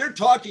what they're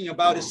talking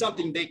about is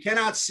something they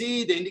cannot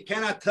see, they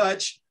cannot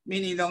touch,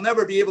 meaning they'll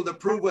never be able to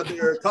prove what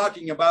they're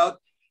talking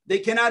about. They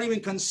cannot even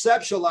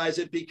conceptualize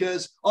it,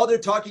 because all they're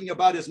talking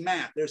about is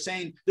math. They're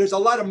saying there's a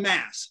lot of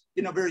mass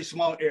in a very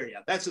small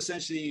area. That's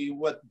essentially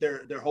what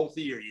their whole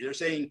theory. They're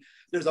saying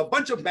there's a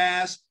bunch of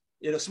mass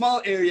in a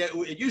small area.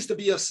 It used to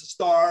be a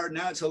star.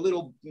 Now it's a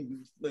little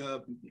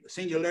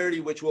singularity,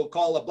 which we'll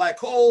call a black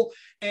hole.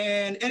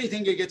 And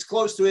anything that gets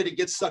close to it, it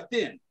gets sucked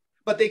in.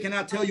 But they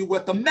cannot tell you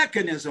what the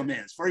mechanism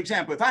is. For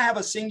example, if I have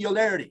a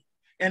singularity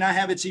and I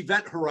have its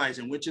event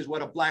horizon, which is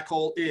what a black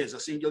hole is, a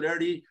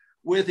singularity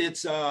with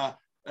its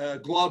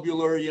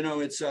globular,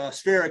 its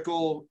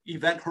spherical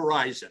event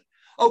horizon.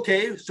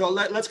 Okay, so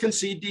let's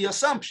concede the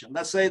assumption.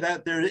 Let's say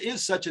that there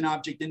is such an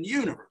object in the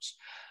universe.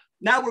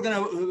 Now we're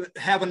going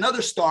to have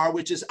another star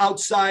which is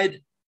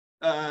outside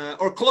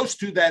or close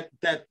to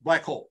that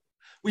black hole.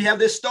 We have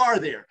this star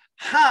there.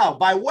 How,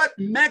 by what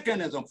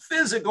mechanism,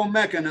 physical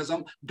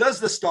mechanism,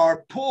 does the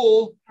star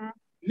pull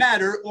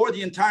matter or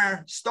the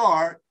entire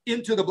star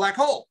into the black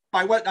hole?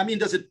 By what? I mean,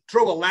 does it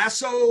throw a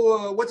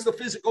lasso? What's the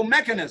physical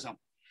mechanism?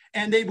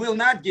 And they will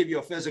not give you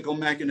a physical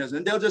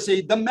mechanism. They'll just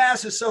say the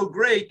mass is so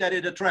great that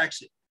it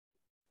attracts it.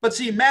 But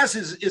see, mass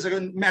is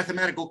a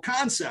mathematical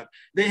concept.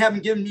 They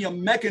haven't given me a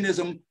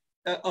mechanism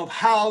of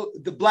how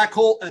the black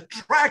hole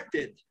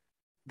attracted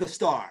the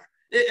star.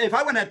 If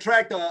I want to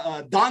attract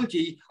a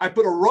donkey, I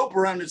put a rope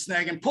around its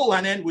neck and pull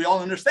on it. We all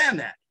understand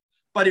that.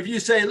 But if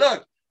you say,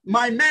 look,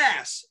 my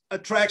mass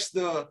attracts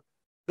the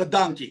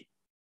donkey.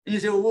 And you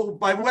say, well,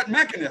 by what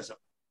mechanism?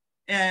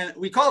 And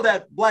we call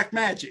that black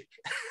magic.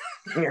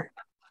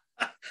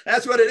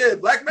 That's what it is,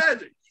 black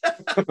magic.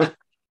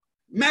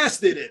 Mass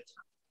did it.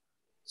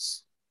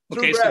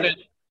 Okay,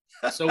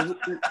 so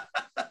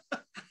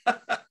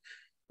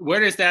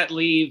where does that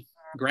leave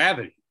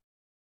gravity?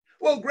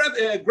 Well,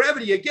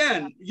 gravity,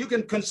 again, you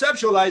can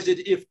conceptualize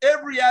it if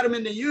every atom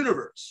in the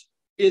universe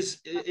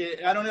is,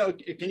 I don't know,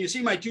 can you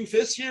see my two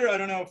fists here? I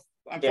don't know if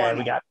I'm far enough.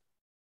 We got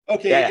it.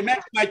 Okay, yeah.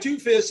 Imagine my two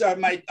fists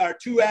are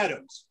two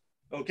atoms,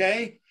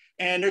 okay?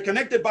 and they're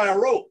connected by a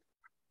rope,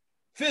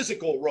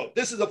 physical rope.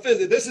 This is a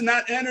physics. This is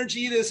not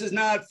energy. This is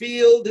not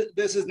field.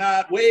 This is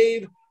not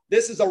wave.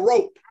 This is a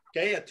rope.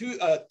 Okay,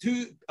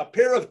 a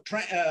pair of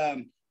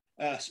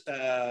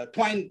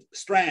twined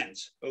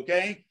strands.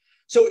 Okay,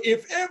 so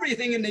if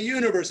everything in the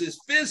universe is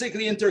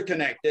physically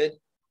interconnected,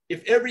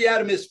 if every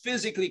atom is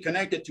physically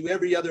connected to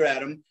every other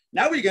atom,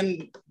 now we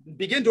can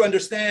begin to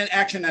understand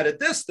action at a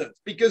distance,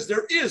 because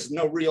there is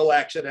no real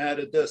action at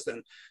a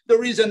distance. The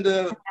reason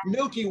the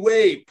Milky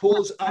Way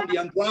pulls on the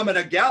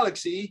Andromeda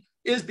galaxy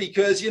is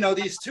because,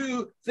 these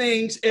two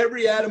things,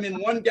 every atom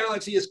in one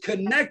galaxy is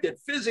connected,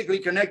 physically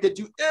connected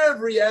to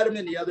every atom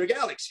in the other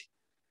galaxy.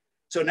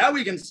 So now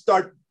we can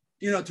start,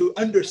 to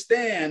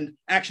understand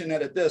action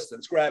at a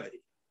distance, gravity.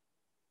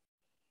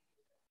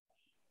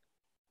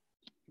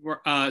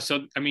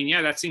 So,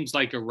 that seems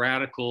like a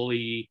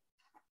radically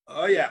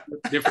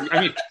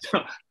different.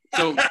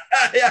 So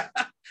yeah.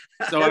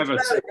 So I have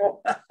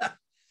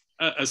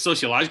a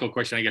sociological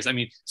question, I guess.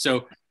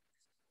 So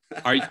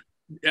are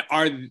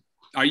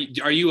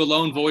you a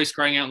lone voice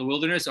crying out in the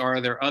wilderness, or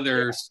are there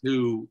others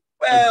who?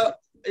 Well,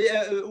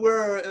 yeah,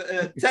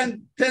 we're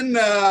 10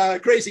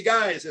 crazy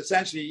guys,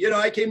 essentially.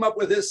 I came up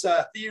with this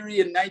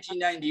theory in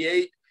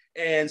 1998,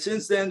 and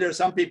since then, there's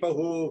some people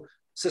who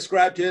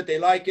subscribe to it. They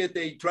like it.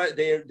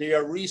 They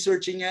are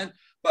researching it.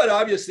 But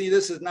obviously,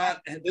 this has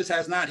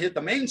not hit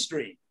the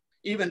mainstream.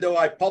 Even though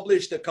I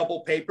published a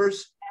couple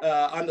papers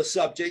on the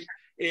subject,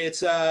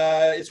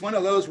 it's one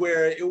of those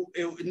where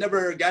it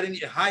never got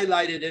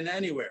highlighted in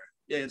anywhere.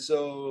 And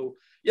so,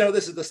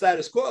 this is the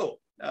status quo.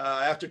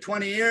 After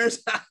 20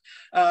 years,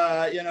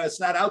 it's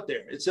not out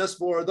there. It's just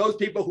for those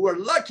people who are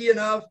lucky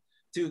enough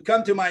to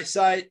come to my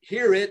site,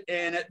 hear it,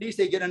 and at least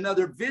they get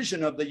another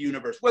vision of the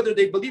universe, whether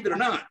they believe it or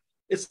not.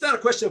 It's not a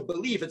question of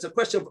belief. It's a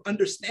question of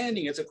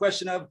understanding. It's a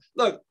question of,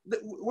 look,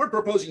 we're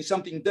proposing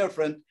something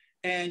different,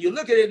 and you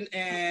look at it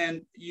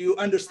and you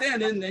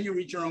understand it, and then you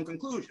reach your own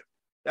conclusion.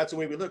 That's the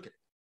way we look at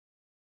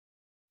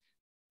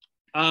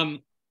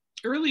it.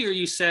 Earlier,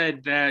 you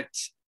said that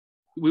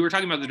we were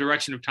talking about the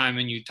direction of time,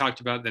 and you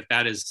talked about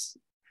that is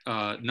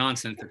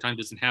nonsense, that time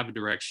doesn't have a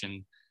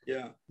direction.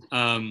 Yeah.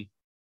 And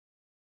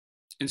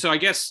so I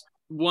guess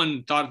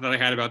one thought that I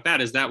had about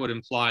that is that would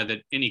imply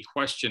that any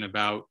question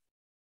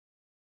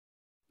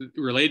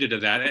related to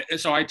that.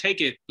 So I take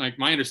it, like,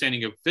 my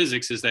understanding of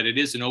physics is that it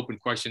is an open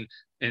question,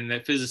 and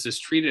that physicists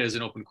treat it as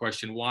an open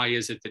question. Why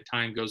is it that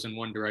time goes in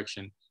one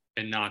direction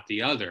and not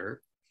the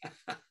other?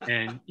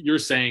 And you're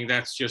saying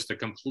that's just a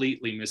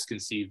completely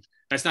misconceived,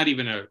 that's not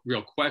even a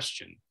real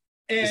question.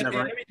 Is that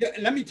right?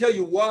 Let me tell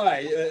you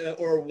why,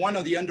 or one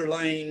of the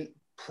underlying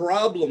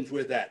problems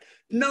with that.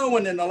 No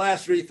one in the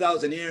last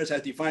 3,000 years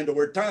has defined the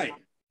word time.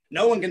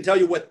 No one can tell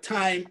you what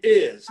time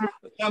is.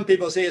 Some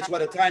people say it's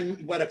what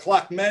a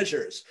clock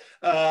measures.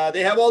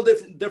 They have all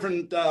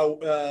different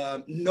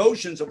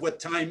notions of what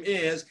time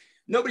is.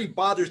 Nobody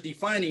bothers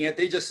defining it.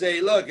 They just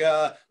say, look,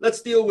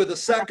 let's deal with the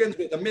seconds,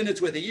 with the minutes,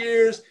 with the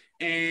years.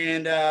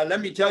 And let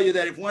me tell you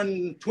that if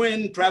one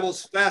twin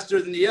travels faster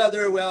than the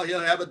other, well, he'll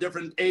have a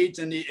different age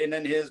than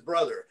his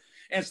brother,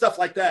 and stuff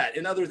like that.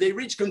 In other words, they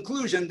reach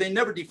conclusion. They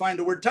never define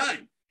the word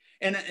time.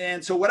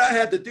 And so what I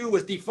had to do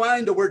was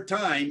define the word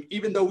time,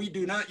 even though we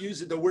do not use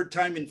the word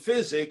time in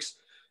physics.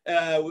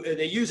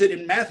 They use it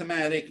in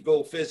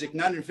mathematical physics,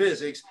 not in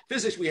physics.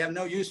 Physics, we have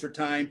no use for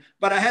time,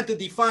 but I had to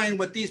define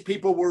what these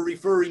people were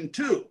referring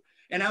to.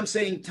 And I'm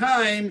saying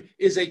time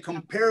is a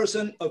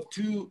comparison of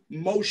two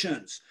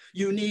motions.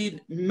 You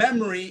need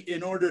memory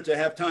in order to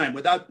have time.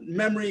 Without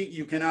memory,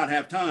 you cannot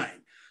have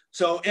time.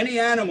 So any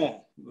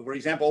animal, for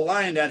example, a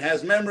lion that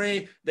has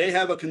memory, they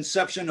have a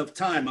conception of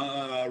time,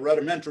 a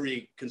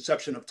rudimentary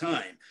conception of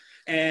time.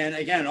 And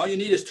again, all you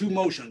need is two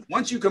motions.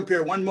 Once you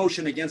compare one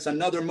motion against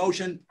another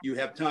motion, you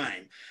have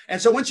time.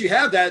 And so once you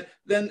have that,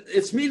 then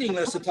it's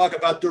meaningless to talk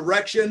about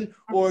direction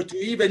or to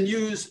even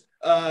use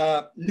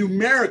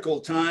numerical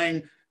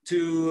time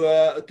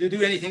to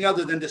do anything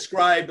other than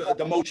describe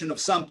the motion of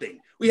something.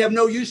 We have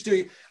no use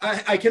to,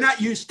 I cannot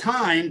use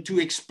time to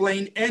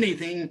explain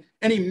anything,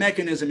 any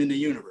mechanism in the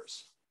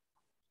universe.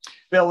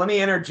 Bill, let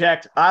me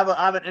interject. I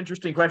have an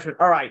interesting question.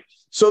 All right.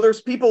 So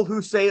there's people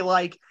who say,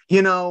 like,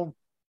 they'll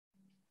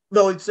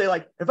say,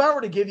 like, if I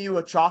were to give you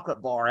a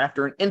chocolate bar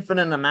after an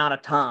infinite amount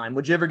of time,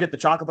 would you ever get the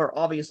chocolate bar?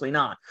 Obviously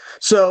not.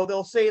 So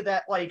they'll say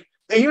that, like,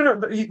 the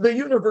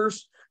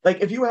universe,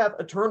 like, if you have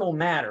eternal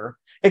matter,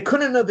 it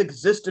couldn't have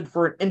existed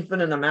for an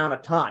infinite amount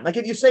of time. Like,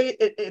 if you say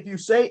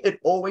it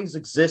always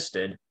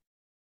existed,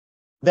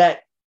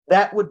 that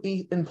would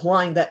be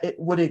implying that it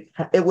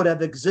would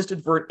have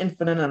existed for an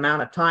infinite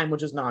amount of time,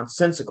 which is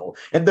nonsensical.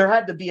 And there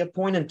had to be a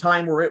point in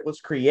time where it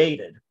was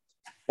created.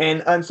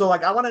 And so,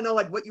 like, I want to know,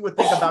 like, what you would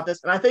think about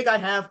this. And I think I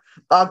have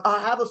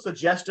a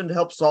suggestion to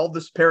help solve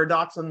this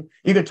paradox, and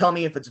you can tell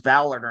me if it's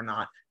valid or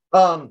not.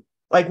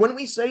 Like, when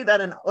we say that,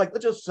 like,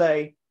 let's just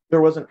say there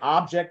was an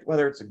object,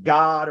 whether it's a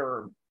god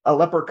or a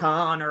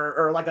leprechaun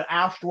or like an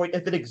asteroid,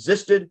 if it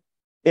existed,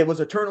 it was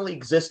eternally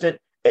existent.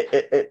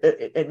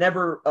 It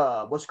never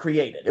was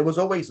created. It was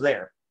always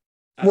there.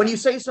 When you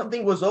say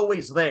something was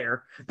always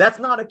there, that's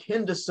not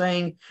akin to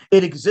saying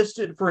it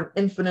existed for an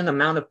infinite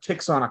amount of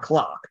ticks on a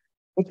clock.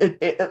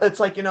 It's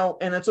like,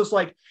 and it's just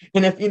like,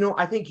 and if,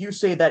 I think you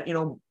say that,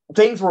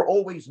 things were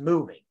always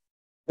moving.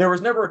 There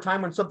was never a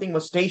time when something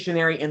was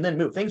stationary and then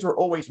moved. Things were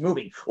always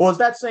moving. Well, is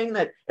that saying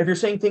that if you're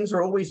saying things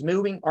are always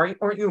moving, aren't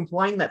you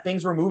implying that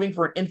things were moving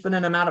for an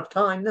infinite amount of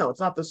time? No, it's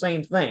not the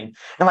same thing.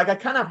 And like, I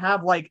kind of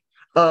have like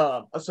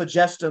a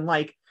suggestion,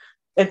 like,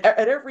 and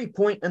at every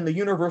point in the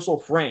universal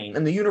frame,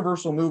 in the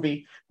universal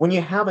movie, when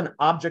you have an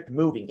object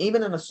moving,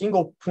 even in a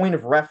single point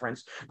of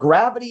reference,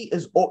 gravity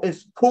is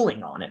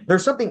pulling on it.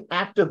 There's something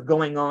active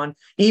going on,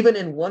 even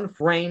in one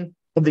frame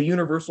of the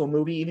universal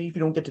movie, even if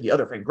you don't get to the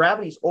other frame.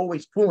 Gravity is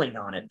always pulling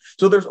on it.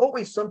 So there's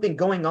always something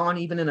going on,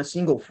 even in a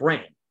single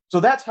frame. So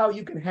that's how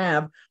you can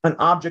have an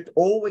object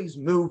always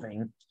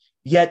moving,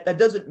 yet that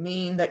doesn't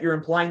mean that you're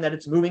implying that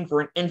it's moving for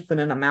an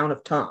infinite amount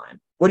of time.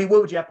 What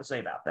would you have to say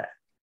about that?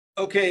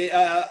 Okay,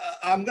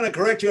 I'm going to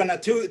correct you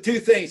on two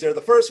things there.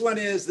 The first one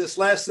is this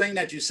last thing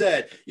that you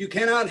said. You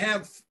cannot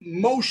have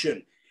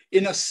motion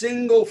in a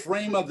single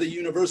frame of the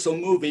universal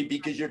movie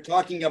because you're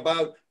talking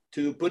about,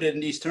 to put it in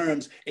these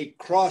terms, a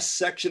cross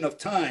section of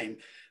time.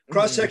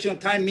 Cross section of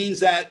time means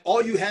that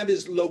all you have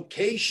is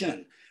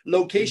location.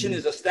 Location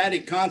is a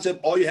static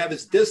concept. All you have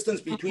is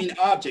distance between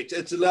objects.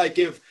 It's like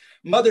if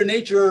Mother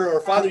Nature or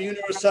Father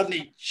Universe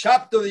suddenly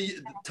chopped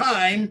the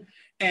time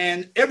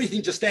and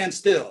everything just stands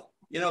still.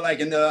 Like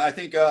in I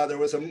think there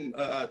was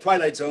a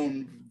Twilight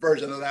Zone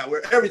version of that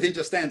where everything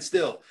just stands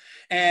still.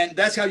 And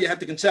that's how you have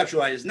to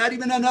conceptualize. Not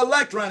even an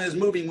electron is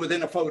moving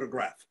within a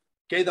photograph.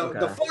 Okay,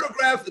 the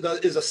photograph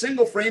is a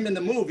single frame in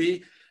the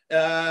movie.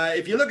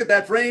 If you look at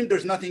that frame,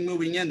 there's nothing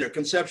moving in there.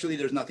 Conceptually,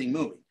 there's nothing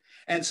moving.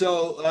 And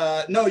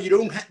so, no,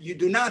 you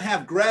do not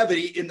have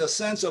gravity in the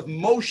sense of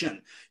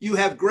motion. You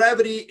have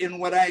gravity in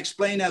what I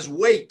explain as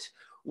weight.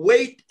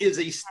 Weight is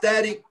a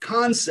static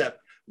concept.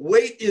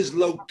 Weight is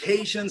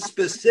location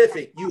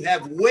specific. You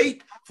have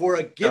weight for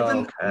a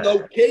given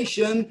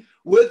location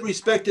with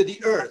respect to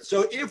the Earth.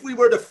 So if we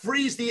were to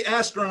freeze the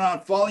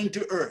astronaut falling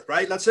to Earth,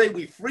 right? Let's say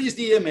we freeze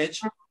the image.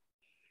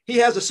 He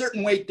has a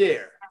certain weight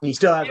there. He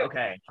still has,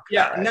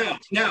 Yeah, right.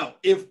 Now,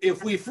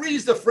 if we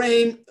freeze the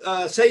frame,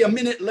 say a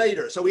minute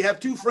later, so we have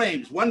two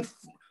frames, one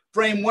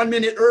frame 1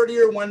 minute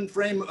earlier, one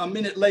frame a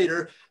minute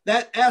later,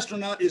 that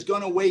astronaut is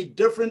going to weigh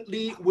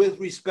differently with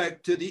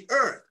respect to the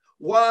Earth.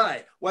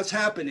 Why? What's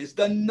happened is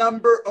the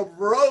number of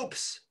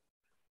ropes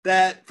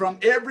that from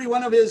every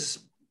one of his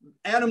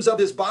atoms of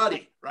his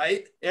body,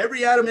 right?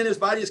 Every atom in his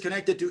body is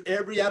connected to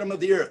every atom of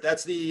the Earth.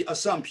 That's the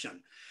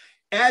assumption.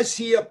 As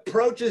he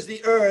approaches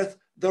the Earth,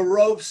 the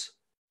ropes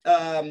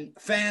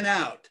fan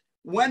out.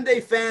 When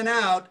they fan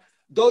out,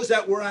 those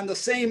that were on the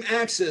same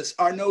axis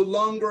are no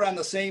longer on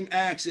the same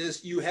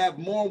axis. You have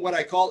more what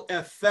I call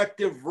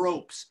effective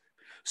ropes.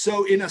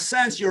 So in a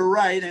sense, you're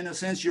right. In a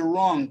sense, you're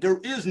wrong. There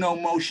is no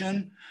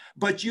motion,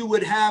 but you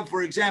would have,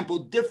 for example,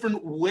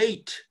 different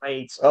weights,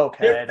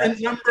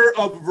 different number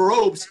of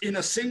ropes in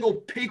a single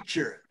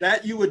picture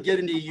that you would get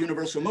in the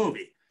universal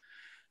movie.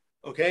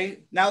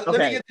 Okay. Now,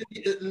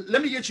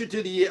 let me get you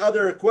to the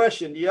other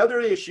question. The other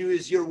issue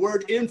is your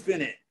word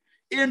infinite.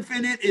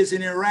 Infinite is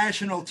an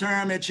irrational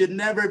term. It should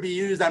never be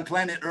used on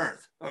planet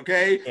Earth.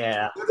 Okay.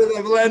 Yeah.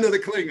 The land of the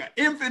Klingon.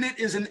 Infinite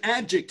is an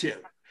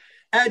adjective.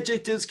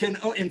 Adjectives can,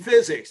 in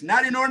physics,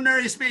 not in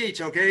ordinary speech,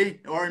 okay,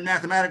 or in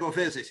mathematical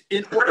physics.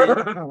 In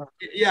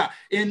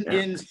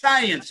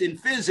science, in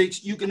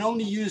physics, you can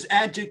only use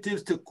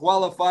adjectives to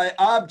qualify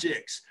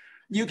objects.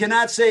 You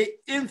cannot say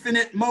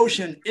infinite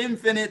motion,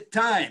 infinite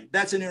time.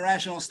 That's an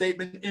irrational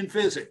statement in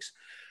physics.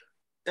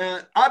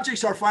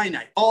 Objects are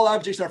finite. All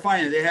objects are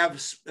finite. They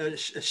have a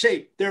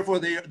shape. Therefore,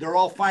 they're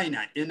all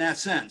finite in that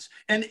sense.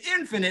 An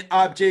infinite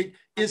object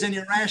is an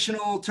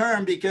irrational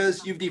term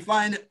because you've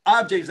defined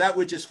objects, that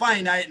which is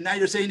finite, and now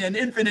you're saying an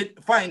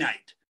infinite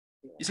finite.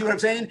 You see what I'm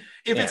saying?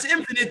 If it's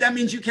infinite, that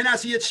means you cannot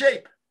see its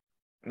shape.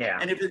 Yeah.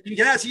 And if you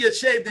cannot see its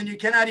shape, then you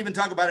cannot even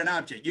talk about an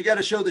object. You got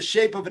to show the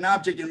shape of an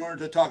object in order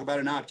to talk about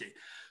an object.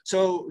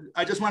 So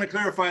I just want to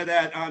clarify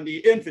that on the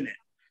infinite.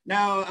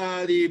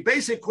 Now, the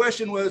basic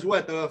question was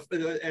what?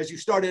 As you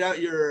started out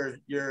your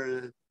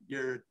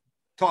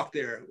talk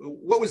there,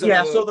 what was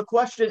the so the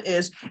question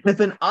is, if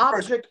an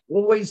object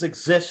always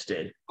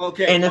existed,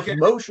 and if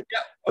motion,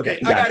 I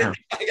got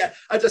it.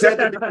 I just had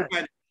to find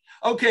it.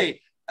 Okay,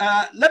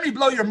 let me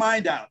blow your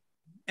mind out,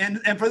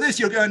 and for this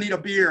you're going to need a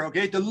beer,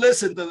 okay, to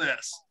listen to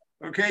this.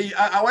 Okay,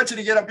 I want you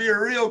to get a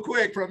beer real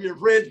quick from your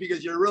fridge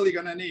because you're really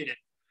going to need it.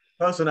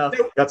 Close enough.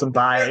 Got some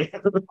bye.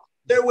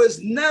 There was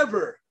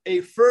never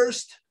a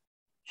first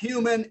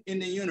human in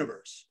the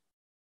universe.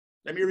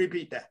 Let me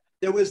repeat that.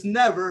 There was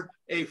never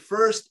a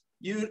first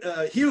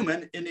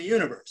human in the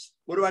universe.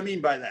 What do I mean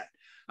by that?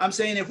 I'm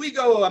saying if we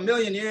go 1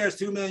 million years,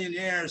 2 million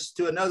years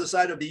to another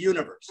side of the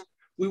universe,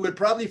 we would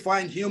probably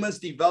find humans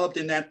developed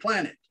in that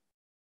planet.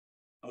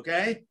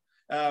 Okay?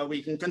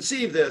 We can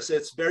conceive this.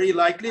 It's very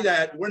likely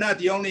that we're not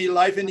the only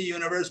life in the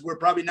universe. We're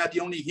probably not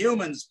the only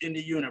humans in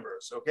the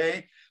universe.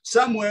 Okay?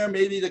 Somewhere,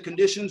 maybe the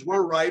conditions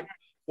were ripe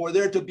for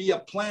there to be a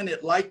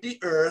planet like the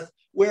Earth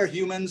where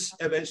humans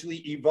eventually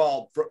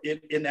evolved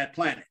in that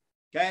planet.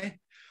 Okay.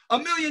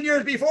 1,000,000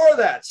 years before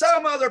that,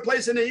 some other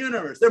place in the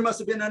universe, there must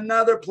have been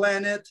another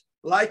planet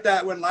like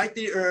that one, like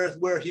the Earth,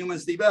 where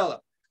humans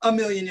developed.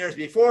 1,000,000 years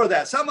before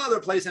that, some other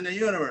place in the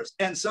universe,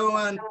 and so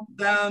on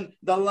down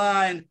the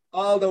line,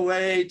 all the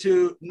way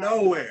to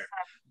nowhere.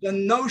 The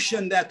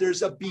notion that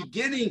there's a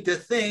beginning to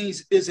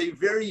things is a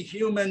very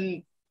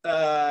human,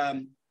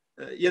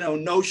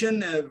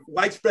 notion, a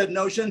widespread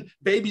notion.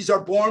 Babies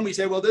are born. We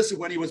say, well, this is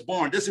when he was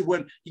born. This is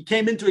when he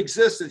came into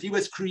existence. He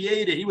was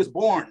created. He was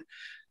born.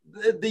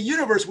 The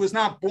universe was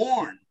not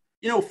born.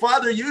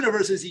 Father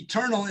Universe is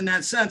eternal in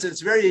that sense.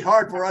 It's very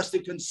hard for us to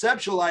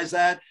conceptualize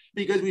that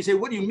because we say,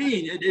 what do you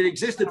mean? It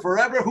existed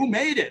forever? Who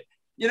made it?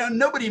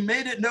 Nobody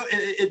made it. No,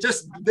 it's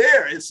just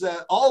there. It's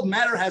all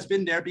matter has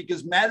been there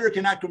because matter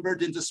cannot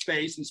convert into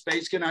space and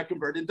space cannot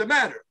convert into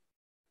matter.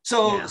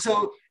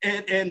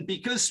 And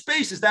because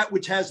space is that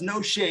which has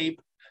no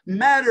shape,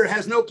 matter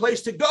has no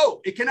place to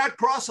go. It cannot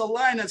cross a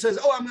line that says,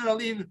 oh, I'm going to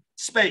leave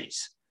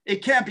space.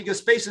 It can't because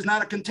space is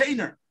not a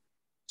container.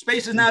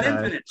 Space is not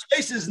infinite.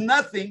 Space is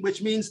nothing,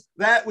 which means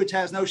that which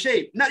has no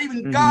shape. Not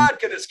even God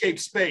can escape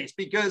space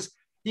because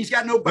he's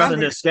got no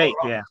boundary to escape.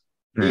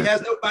 He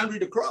has no boundary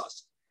to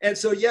cross. And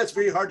so, it's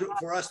very hard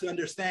for us to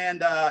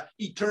understand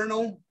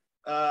eternal,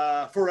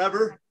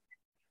 forever.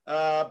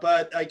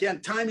 But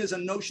again, time is a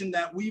notion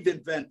that we've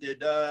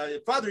invented.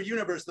 Father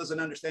Universe doesn't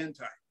understand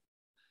time.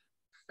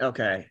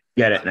 Okay,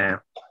 get it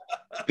now.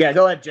 Yeah,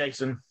 go ahead,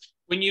 Jason.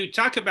 When you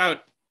talk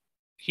about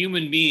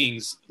human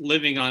beings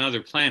living on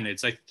other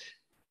planets,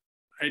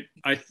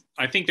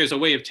 I think there's a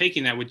way of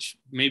taking that which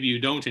maybe you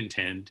don't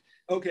intend.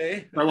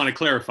 Okay. I want to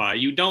clarify.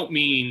 You don't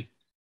mean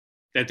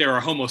that there are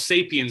Homo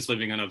sapiens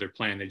living on other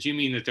planets. You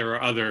mean that there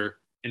are other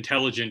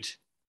intelligent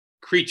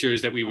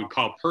creatures that we would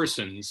call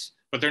persons,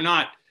 but they're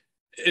not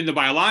in the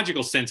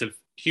biological sense of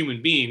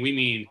human being. We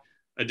mean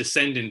a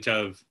descendant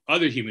of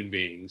other human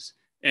beings.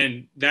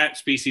 And that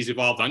species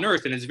evolved on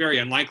Earth, and it's very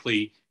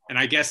unlikely, and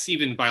I guess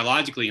even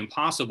biologically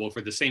impossible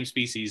for the same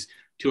species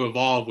to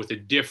evolve with a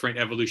different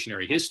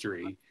evolutionary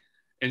history.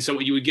 And so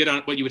what you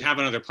would have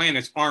on other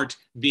planets aren't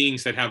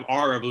beings that have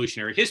our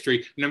evolutionary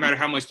history, no matter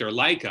how much they're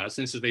like us.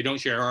 And since they don't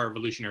share our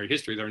evolutionary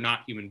history, they're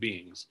not human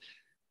beings.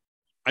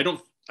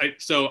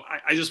 So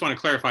I just want to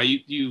clarify,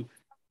 you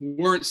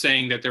weren't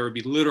saying that there would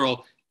be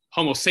literal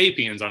Homo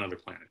sapiens on other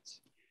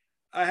planets.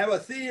 I have a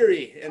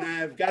theory, and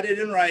I've got it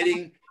in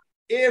writing.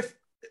 If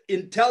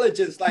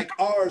intelligence like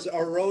ours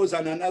arose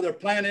on another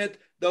planet,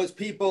 those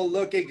people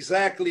look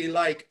exactly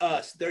like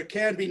us. There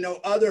can be no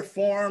other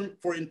form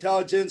for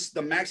intelligence,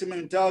 the maximum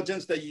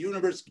intelligence the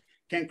universe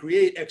can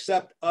create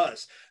except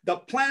us. The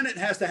planet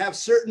has to have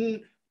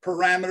certain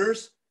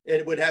parameters.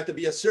 It would have to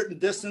be a certain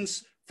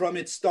distance from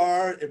its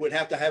star. It would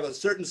have to have a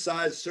certain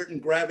size, certain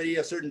gravity,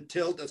 a certain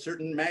tilt, a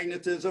certain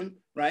magnetism,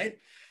 right?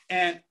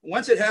 And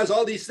once it has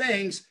all these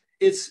things,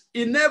 it's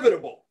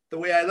inevitable, the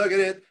way I look at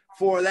it,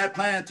 for that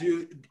planet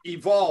to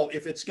evolve.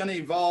 If it's going to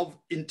evolve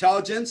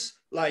intelligence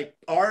like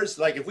ours,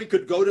 like if we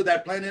could go to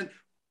that planet,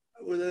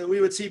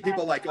 we would see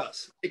people like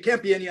us. It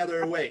can't be any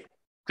other way.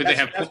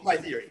 That's my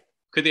theory.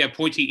 Could they have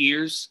pointy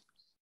ears?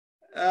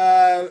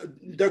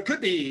 There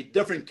could be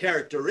different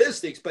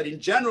characteristics, but in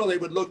general, they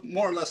would look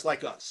more or less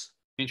like us.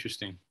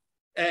 Interesting.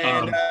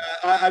 And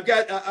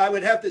I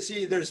would have to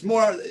see, there's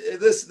more,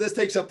 this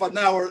takes up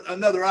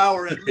another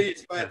hour at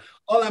least, but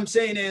all I'm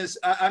saying is,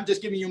 I'm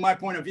just giving you my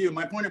point of view.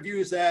 My point of view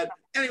is that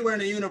anywhere in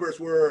the universe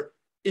where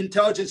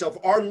intelligence of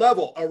our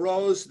level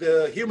arose,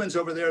 the humans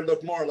over there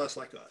look more or less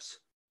like us.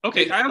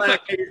 Okay. I don't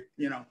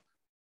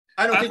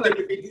think they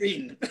would be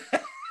green.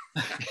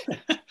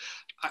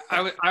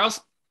 I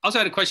also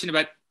had a question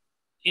about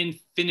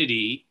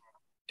infinity,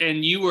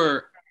 and you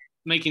were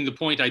making the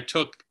point I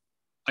take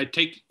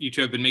you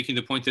to have been making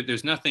the point that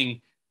there's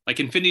nothing, like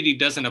infinity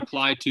doesn't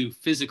apply to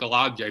physical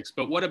objects,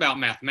 but what about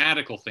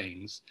mathematical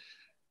things?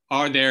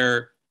 Are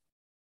there,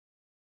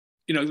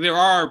 there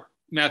are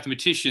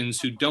mathematicians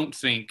who don't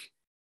think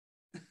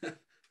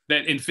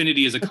that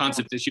infinity is a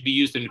concept that should be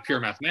used in pure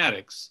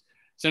mathematics.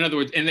 So in other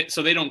words,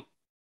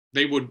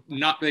 they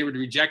would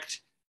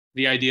reject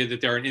the idea that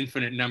there are an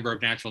infinite number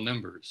of natural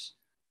numbers.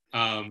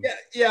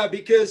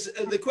 Because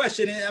the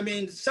question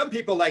is, some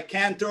people like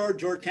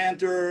George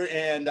Cantor,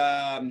 and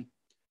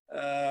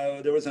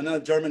there was another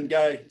German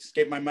guy,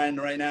 escaped my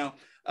mind right now,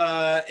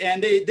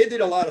 and they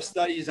did a lot of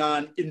studies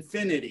on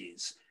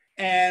infinities,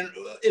 and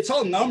it's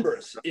all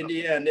numbers in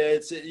the end.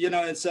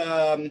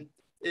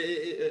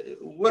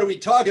 What are we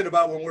talking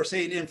about when we're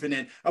saying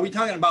infinite? Are we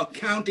talking about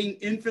counting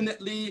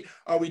infinitely?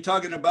 Are we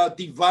talking about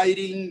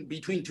dividing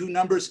between two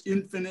numbers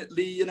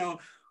infinitely?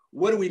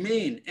 What do we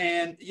mean?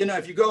 And,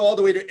 if you go all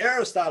the way to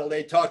Aristotle,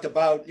 they talked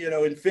about,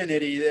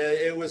 infinity.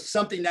 It was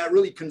something that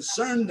really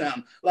concerned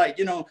them. Like,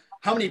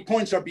 how many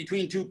points are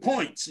between 2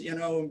 points,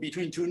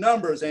 between two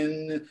numbers?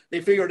 And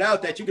they figured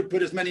out that you could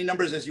put as many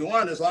numbers as you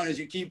want, as long as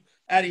you keep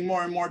adding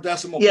more and more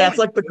decimal points. It's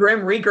like the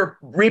Grim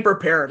Reaper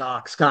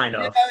paradox, kind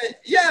of.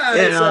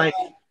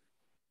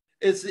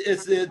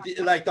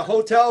 like the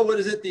hotel. What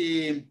is it?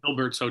 The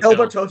Hilbert's Hotel.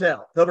 Hilbert's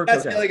Hotel.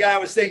 That's the other guy I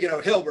was thinking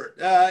of, Hilbert.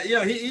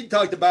 He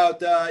talked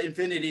about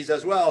infinities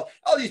as well.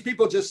 All these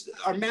people just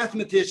are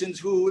mathematicians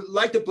who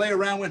like to play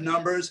around with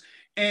numbers.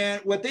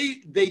 And what they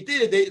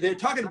did, they're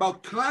talking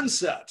about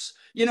concepts.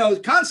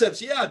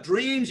 Concepts, yeah,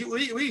 dreams.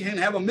 We can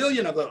have a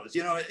million of those,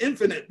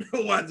 infinite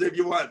ones if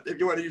you want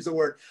to use the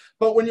word.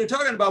 But when you're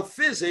talking about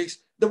physics,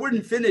 the word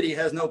infinity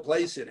has no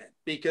place in it,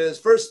 because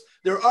first,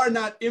 there are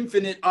not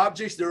infinite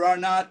objects. There are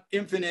not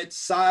infinite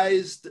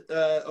sized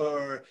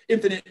or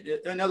infinite.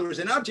 In other words,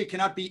 an object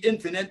cannot be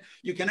infinite.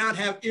 You cannot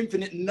have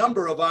infinite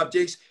number of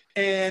objects.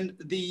 And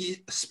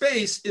the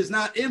space is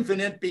not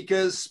infinite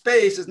because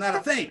space is not a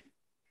thing.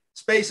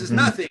 Space is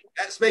nothing.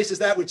 Space is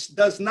that which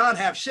does not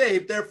have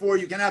shape. Therefore,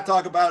 you cannot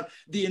talk about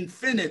the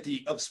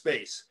infinity of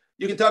space.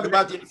 You can talk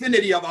about the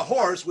infinity of a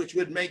horse, which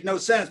would make no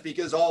sense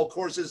because all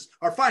horses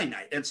are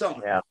finite and so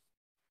on. Yeah.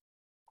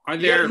 Are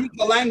there use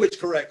the language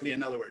correctly,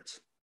 in other words?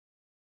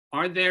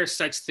 Are there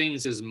such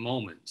things as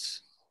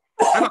moments?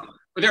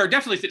 There are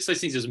definitely such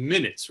things as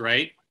minutes,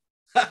 right?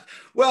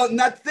 Well,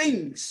 not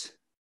things.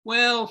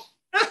 Well,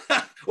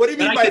 what do you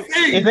mean by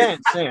things?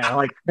 Events,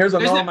 like there's a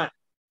moment.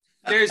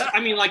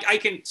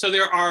 So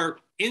there are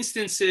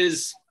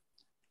instances.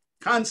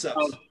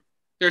 Concepts.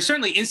 There are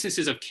certainly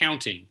instances of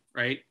counting,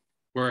 right?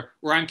 Where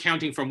I'm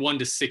counting from 1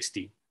 to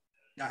 60.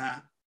 Uh-huh.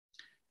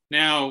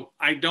 Now,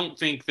 I don't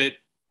think that.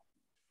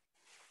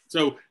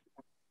 So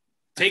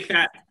take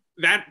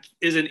that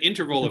is an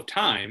interval of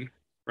time,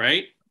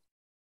 right?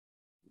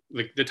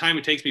 Like the time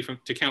it takes me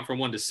to count from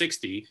 1 to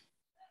 60,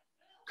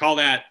 call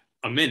that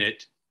a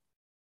minute.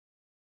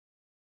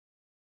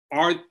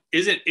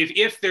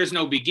 If there's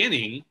no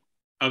beginning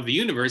of the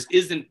universe,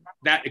 isn't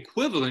that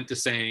equivalent to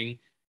saying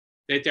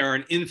that there are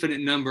an infinite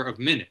number of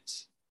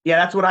minutes? Yeah,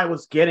 that's what I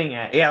was getting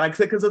at. Yeah,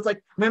 because it's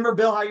like, remember,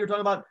 Bill, how you're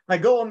talking about,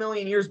 like, go a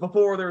million years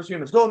before there was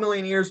humans, go a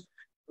million years.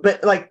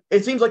 But, like,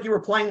 it seems like you were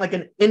playing, like,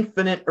 an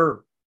infinite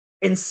or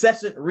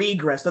incessant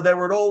regress, so there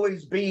would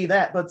always be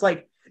that. But it's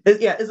like,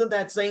 isn't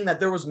that saying that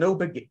there was no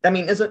beginning? I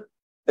mean,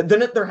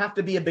 didn't there have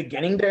to be a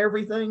beginning to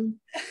everything?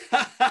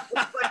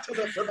 Like to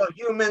the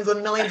humans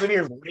and millions of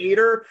years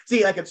later?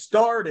 See, like, it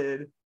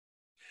started.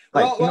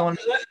 Like,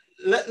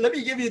 let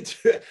me give you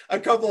a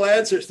couple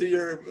answers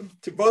to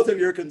both of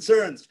your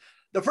concerns.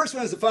 The first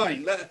one is the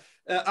following.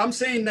 I'm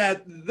saying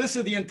that this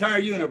is the entire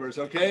universe,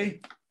 okay?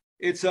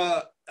 It's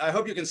I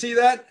hope you can see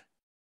that.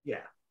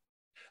 Yeah.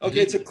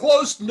 Okay, it's a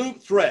closed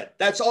loop thread.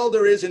 That's all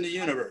there is in the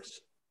universe.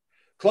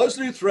 Closed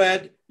loop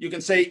thread, you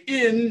can say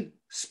in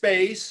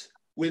space,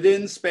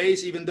 within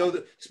space, even though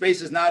the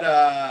space is not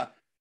a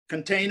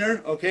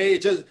container, okay?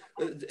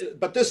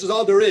 But this is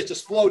all there is,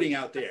 just floating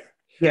out there.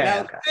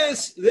 Yeah. Now,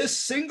 this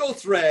single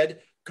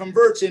thread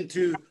converts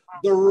into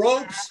the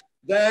ropes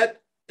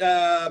that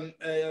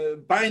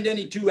bind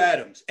any two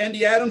atoms, and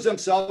the atoms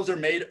themselves are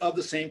made of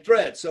the same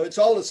thread. So it's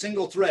all a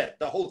single thread,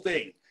 the whole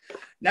thing.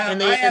 Now,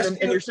 and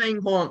you're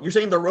saying, hold on, you're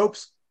saying the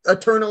ropes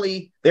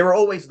eternally, they were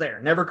always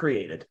there, never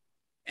created.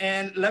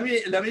 And let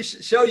me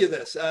show you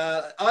this.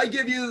 I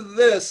give you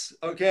this,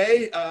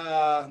 okay,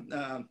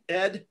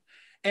 Ed.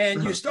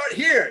 And you start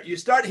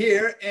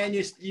here, and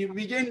you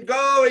begin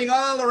going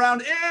all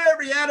around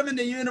every atom in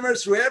the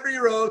universe, through every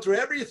row, through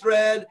every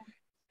thread,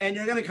 and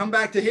you're going to come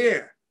back to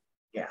here.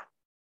 Yeah.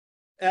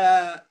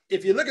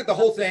 If you look at the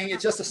whole thing,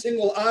 it's just a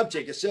single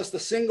object. It's just a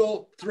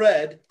single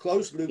thread,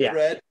 closed loop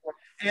thread.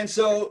 And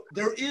so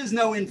there is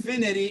no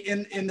infinity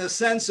in the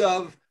sense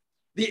of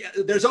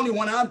there's only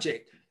one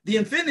object. The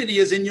infinity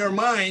is in your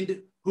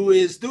mind, who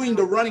is doing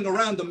the running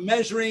around, the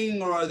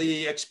measuring or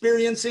the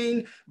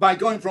experiencing by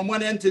going from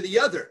one end to the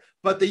other.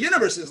 But the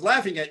universe is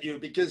laughing at you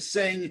because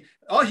saying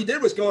all he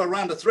did was go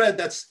around a thread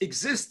that's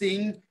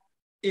existing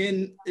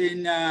in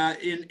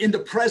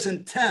the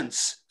present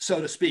tense,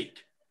 so to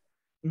speak.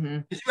 Mm-hmm.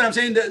 You see what I'm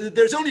saying?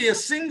 There's only a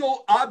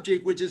single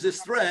object, which is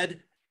this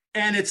thread,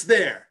 and it's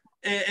there.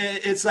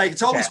 It's like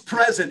it's always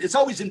present. It's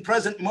always in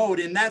present mode.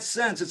 In that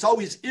sense, it's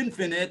always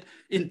infinite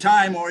in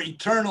time or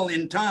eternal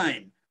in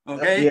time.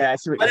 Okay. Yeah, I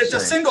see what but you're it's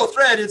saying. a single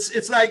thread.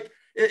 It's like,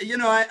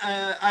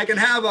 I can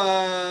have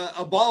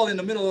a ball in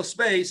the middle of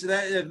space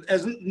that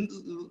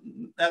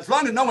as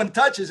long as no one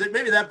touches it,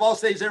 maybe that ball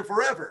stays there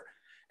forever.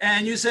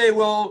 And you say,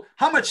 well,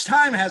 how much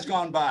time has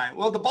gone by?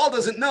 Well, the ball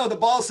doesn't know. The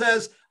ball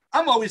says,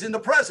 I'm always in the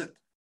present.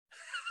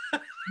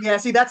 Yeah,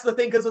 see, that's the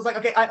thing, because it's like,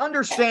 okay, I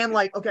understand,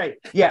 like, okay,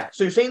 yeah,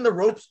 so you're saying the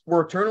ropes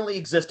were eternally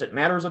existent,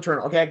 matter is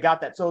eternal. Okay, I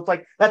got that. So it's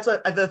like, that's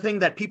the thing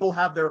that people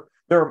have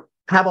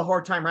have a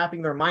hard time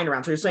wrapping their mind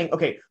around. So you're saying,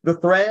 okay,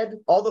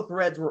 all the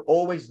threads were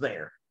always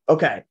there.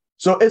 Okay,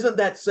 so isn't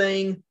that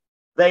saying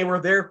they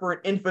were there for an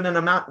infinite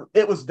amount?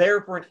 It was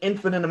there for an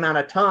infinite amount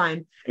of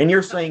time, and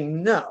you're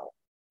saying no.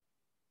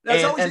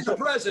 That's always in the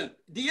present.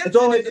 The infinite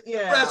always, is the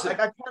present. Like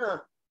I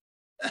kind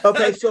of.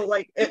 Okay, so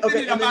like,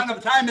 infinite amount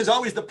of time is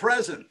always the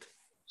present.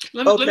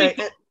 Let me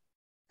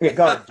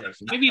go ahead,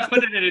 Jason. Maybe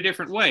put it in a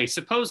different way.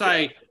 Suppose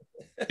I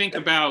think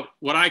about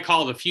what I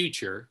call the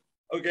future.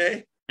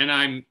 Okay.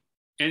 And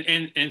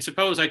and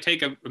suppose I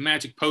take a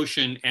magic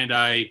potion and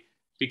I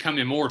become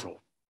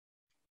immortal.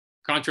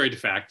 contrary to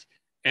fact.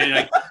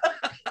 And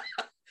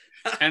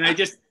I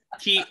just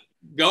keep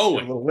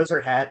going. A little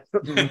wizard hat.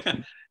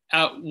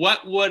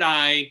 What would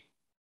I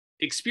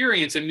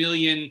experience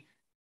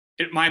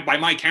by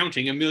my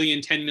counting,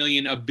 1,000,000,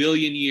 10,000,000,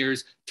 1,000,000,000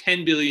 years,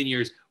 10 billion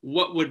years?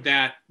 What would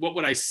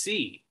I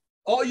see?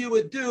 All you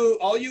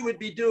would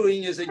be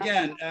doing is,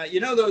 again,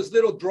 those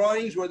little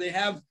drawings where they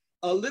have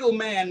a little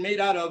man made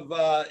out of,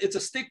 it's a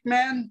stick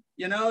man,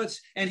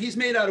 and he's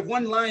made out of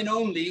one line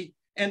only.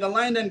 And the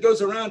line then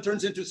goes around,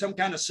 turns into some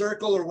kind of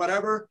circle or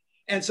whatever.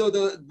 And so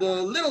the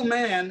little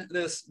man,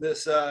 this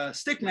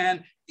stick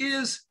man,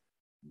 is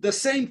the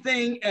same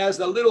thing as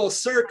the little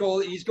circle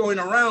he's going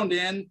around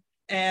in.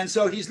 And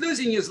so he's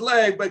losing his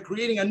leg, but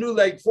creating a new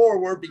leg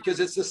forward because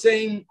it's the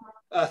same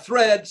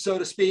thread, so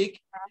to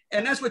speak.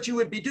 And that's what you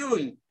would be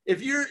doing.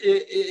 If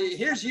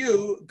here's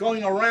you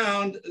going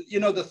around,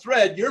 the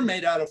thread, you're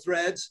made out of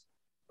threads.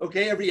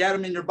 Okay, every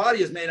atom in your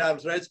body is made out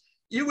of threads.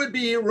 You would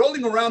be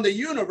rolling around the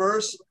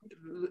universe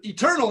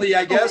eternally,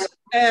 I guess,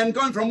 and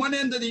going from one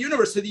end of the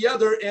universe to the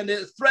other, and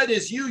the thread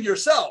is you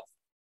yourself.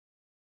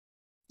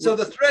 So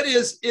the thread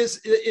is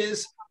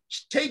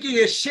taking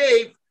a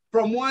shape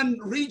from one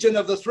region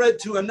of the thread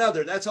to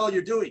another. That's all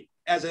you're doing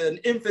as an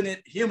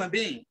infinite human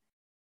being.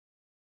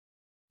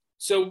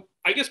 So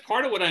I guess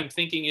part of what I'm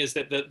thinking is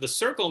that the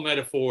circle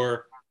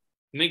metaphor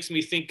makes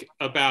me think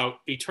about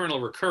eternal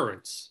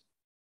recurrence.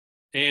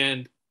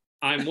 And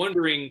I'm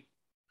wondering,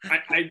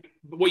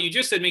 what you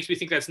just said makes me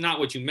think that's not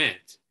what you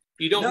meant.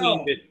 You don't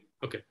mean that.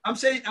 Okay. I'm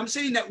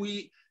saying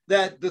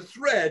that the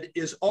thread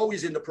is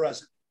always in the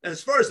present. And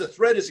as far as the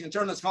thread is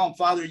concerned, let's call him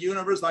Father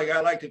Universe, like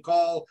I like to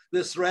call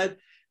this thread.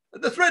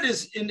 The thread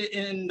is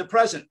in the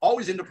present,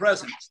 always in the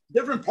present.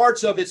 Different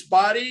parts of its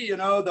body,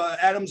 the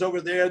atoms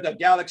over there, the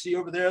galaxy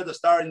over there, the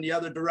star in the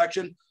other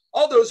direction.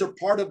 All those are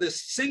part of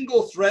this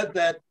single thread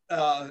that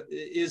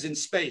is in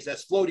space,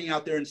 that's floating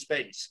out there in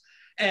space.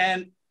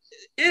 And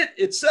it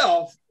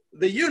itself,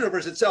 the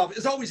universe itself,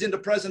 is always in the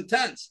present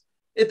tense.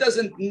 It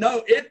doesn't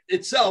know it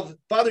itself,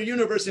 Father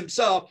Universe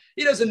himself,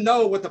 he doesn't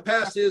know what the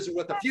past is or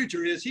what the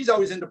future is. He's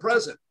always in the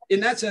present. In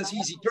that sense,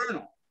 he's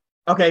eternal.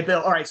 Okay, Bill.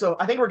 All right. So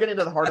I think we're getting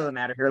to the heart of the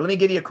matter here. Let me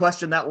give you a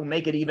question that will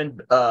make it even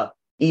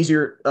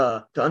easier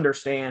to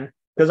understand,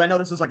 because I know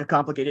this is like a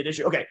complicated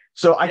issue. Okay.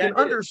 So I can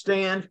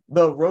understand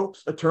the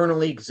ropes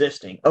eternally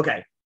existing.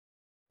 Okay.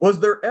 Was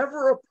there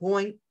ever a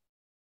point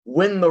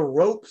when the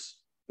ropes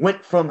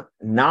went from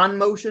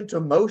non-motion to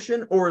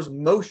motion, or is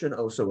motion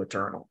also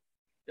eternal?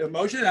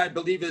 Motion, I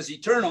believe, is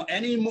eternal.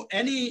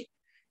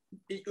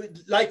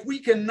 Like we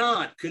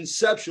cannot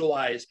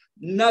conceptualize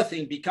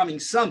nothing becoming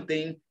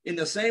something, in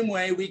the same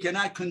way we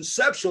cannot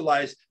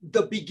conceptualize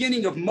the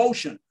beginning of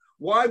motion.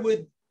 Why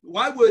would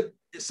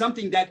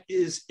something that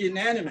is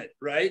inanimate,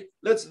 right?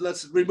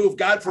 Let's remove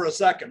God for a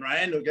second,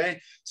 right?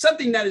 Okay,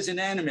 something that is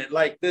inanimate,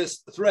 like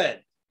this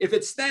thread, if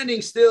it's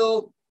standing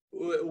still,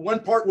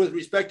 one part with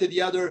respect to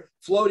the other,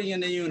 floating in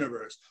the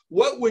universe,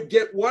 what would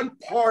get one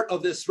part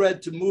of this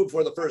thread to move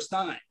for the first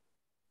time?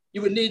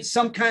 You would need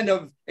some kind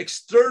of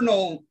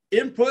external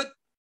input,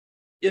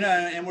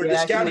 and we're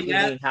discounting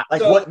that.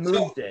 What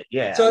moved it?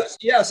 Yeah.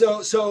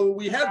 So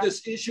we have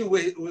this issue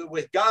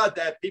with God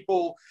that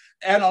people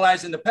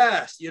analyze in the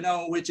past,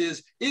 which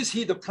is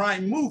he the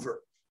prime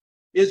mover?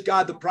 Is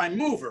God the prime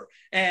mover?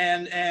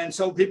 And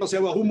so people say,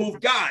 well, who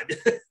moved God?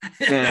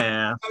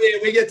 Yeah. I mean,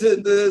 we get to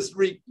this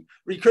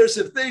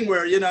recursive thing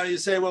where, you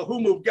say, well, who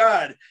moved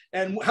God?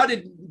 And how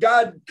did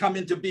God come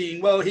into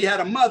being? Well, he had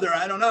a mother.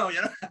 I don't know,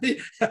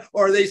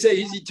 or they say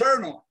he's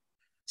eternal.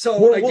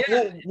 So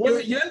again,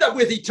 you end up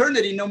with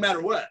eternity no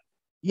matter what.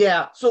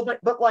 Yeah. So,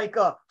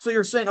 so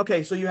you're saying,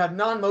 okay, so you have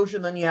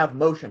non-motion, then you have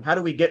motion. How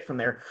do we get from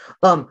there?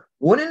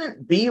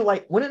 Wouldn't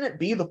it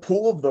be the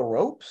pull of the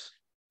ropes?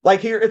 Like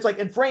here, it's like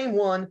in frame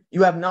one,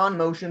 you have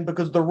non-motion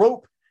because the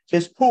rope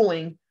is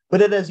pulling,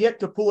 but it has yet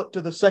to pull it to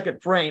the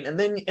second frame. And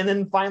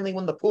then finally,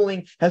 when the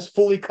pulling has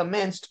fully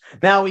commenced,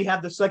 now we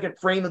have the second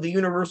frame of the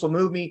universal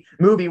movie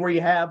where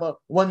you have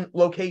one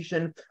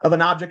location of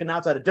an object and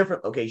outside a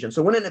different location.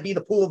 So wouldn't it be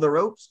the pull of the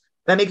ropes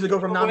that makes it go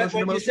from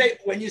non-motion to motion?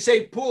 When you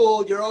say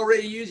pull, you're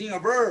already using a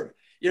verb.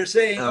 You're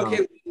saying,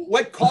 okay,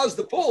 what caused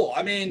the pull?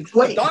 I mean,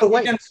 wait,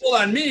 donkey can pull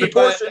on me,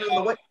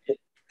 what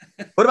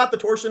about the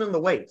torsion and the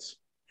weights?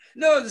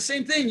 No, the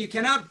same thing. You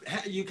cannot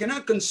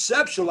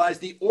conceptualize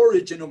the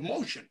origin of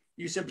motion.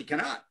 You simply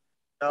cannot.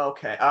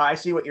 Okay, I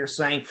see what you're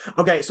saying.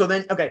 Okay,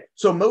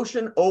 so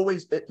motion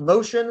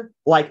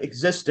like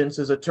existence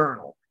is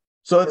eternal.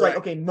 So it's Correct.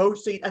 like, okay,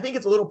 motion. I think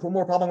it's a little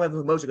more problematic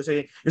with motion because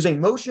you're saying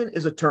motion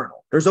is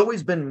eternal. There's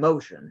always been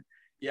motion.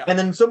 Yeah. And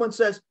then someone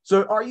says,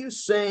 so are you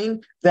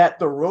saying that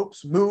the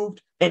ropes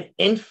moved an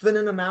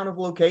infinite amount of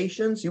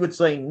locations? You would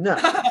say no.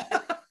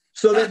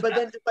 But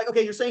then it's like,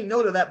 okay, you're saying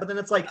no to that, but then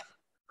it's like,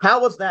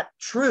 how is that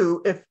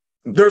true if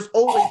there's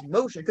always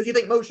motion? Because you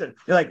think motion,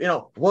 you're like,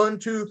 1,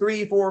 2,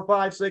 3, 4,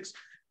 5, 6.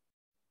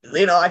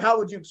 Like how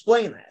would you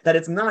explain that? That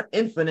it's not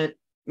infinite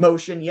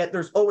motion, yet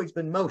there's always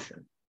been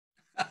motion.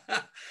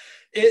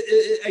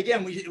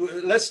 Again,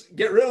 let's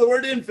get rid of the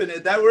word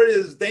infinite. That word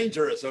is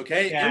dangerous,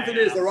 okay? Yeah,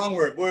 infinite is the wrong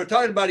word. We're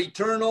talking about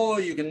eternal.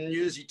 You can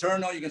use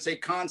eternal. You can say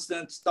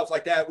constant, stuff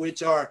like that,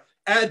 which are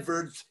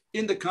adverbs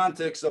in the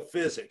context of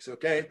physics,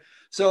 okay?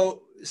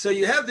 So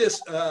you have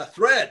this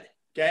thread,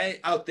 okay,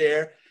 out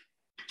there.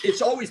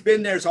 It's always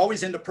been there. It's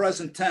always in the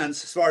present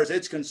tense as far as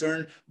it's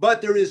concerned.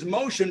 But there is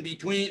motion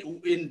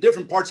in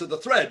different parts of the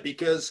thread,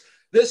 because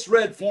this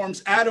thread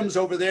forms atoms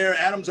over there,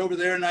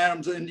 and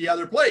atoms in the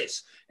other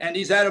place. And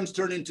these atoms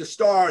turn into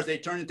stars, they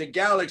turn into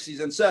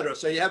galaxies, etc.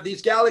 So you have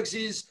these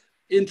galaxies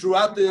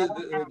throughout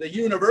the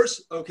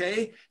universe,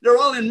 okay? They're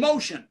all in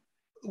motion.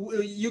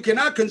 You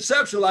cannot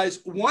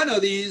conceptualize one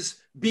of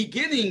these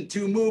beginning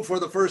to move for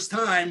the first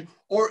time,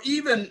 or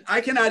even,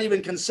 I cannot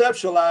even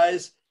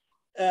conceptualize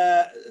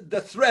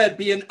the thread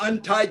being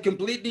untied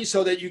completely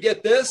so that you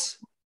get this,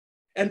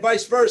 and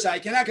vice versa. I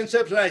cannot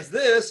conceptualize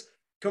this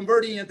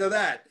converting into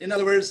that. In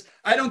other words,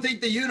 I don't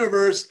think the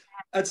universe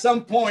at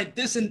some point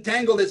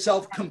disentangled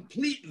itself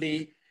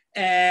completely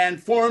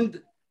and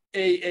formed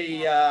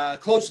a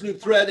closed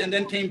loop thread, and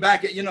then came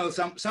back at,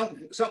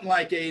 something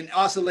like an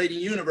oscillating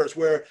universe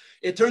where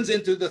it turns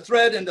into the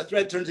thread and the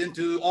thread turns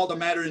into all the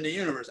matter in the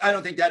universe. I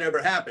don't think that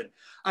ever happened.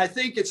 I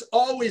think it's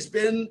always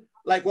been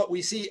like what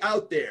we see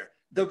out there.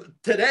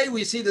 Today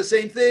we see the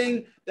same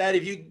thing, that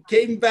if you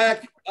came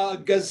back a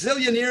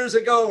gazillion years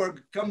ago, or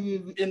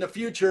come in the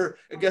future,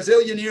 a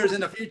gazillion years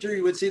in the future,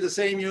 you would see the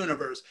same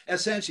universe.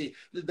 Essentially,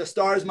 the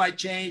stars might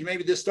change.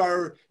 Maybe this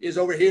star is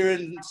over here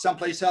and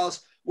someplace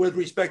else with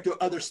respect to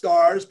other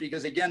stars,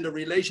 because again, the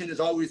relation is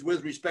always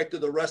with respect to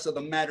the rest of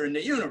the matter in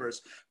the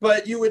universe.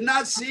 But you would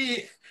not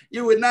see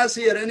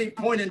at any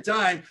point in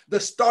time the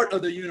start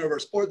of the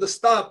universe or the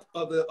stop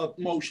of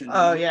motion.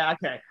 Oh, yeah,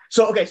 okay.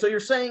 So you're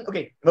saying,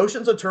 okay,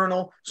 motion's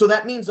eternal, so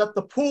that means that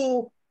the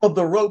pull of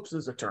the ropes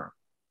is eternal.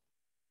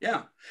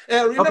 Yeah.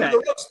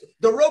 Remember,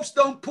 the ropes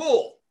don't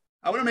pull.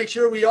 I want to make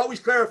sure we always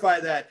clarify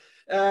that.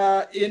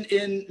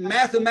 In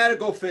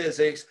mathematical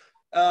physics,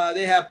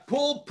 they have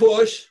pull,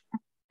 push,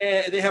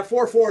 they have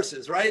four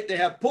forces, right? They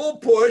have pull,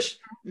 push,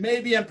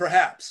 maybe, and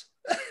perhaps.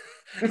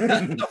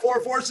 The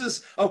four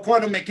forces of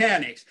quantum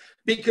mechanics.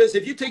 Because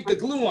if you take the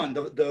gluon,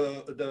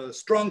 the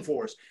strong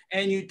force,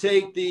 and you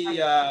take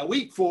the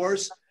weak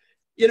force,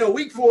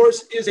 weak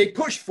force is a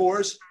push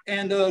force,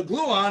 and the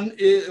gluon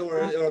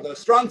or the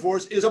strong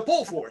force is a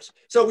pull force.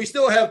 So we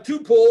still have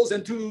two pulls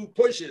and two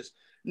pushes.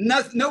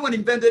 No one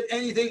invented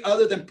anything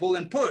other than pull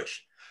and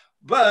push.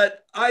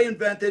 But I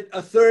invented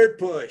a third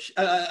push,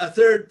 a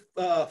third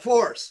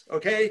force,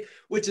 okay,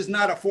 which is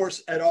not a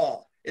force at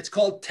all. It's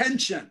called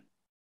tension.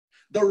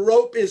 The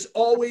rope is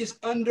always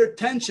under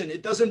tension.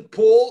 It doesn't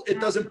pull, it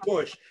doesn't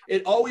push.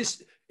 It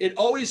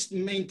always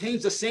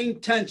maintains the same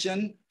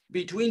tension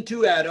between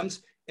two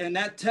atoms, and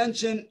that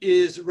tension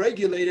is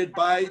regulated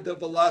by the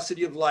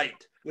velocity of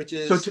light, which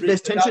is... So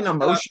there's tension on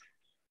motion?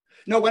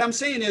 No, what I'm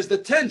saying is the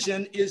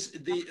tension is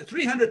the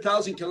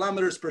 300,000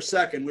 kilometers per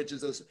second, which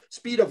is the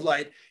speed of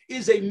light,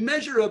 is a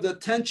measure of the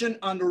tension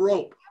on the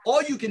rope.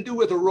 All you can do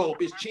with a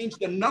rope is change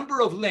the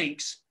number of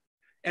links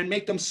and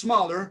make them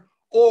smaller,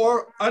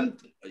 or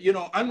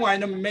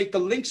unwind them and make the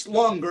links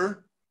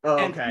longer.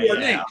 And fewer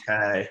links.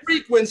 Okay.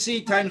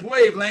 Frequency times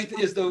wavelength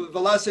is the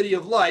velocity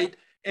of light,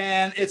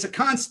 and it's a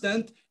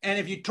constant. And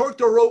if you torque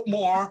the rope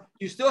more,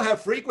 you still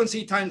have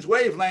frequency times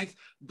wavelength.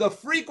 The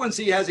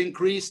frequency has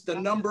increased, the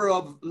number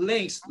of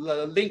links,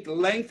 the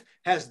length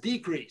has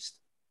decreased.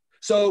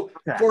 So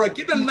for a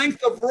given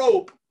length of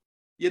rope,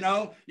 you're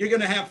going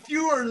to have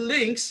fewer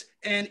links,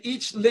 and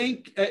each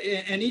link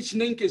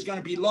is going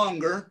to be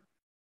longer,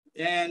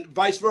 and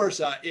vice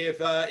versa.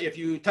 If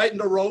you tighten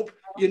the rope,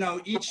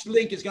 each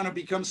link is going to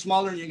become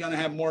smaller, and you're going to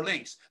have more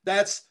links.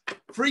 That's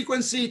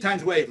frequency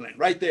times wavelength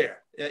right there.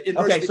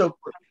 Okay, so,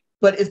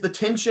 but is the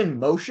tension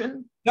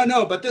motion?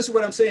 No, but this is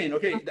what I'm saying.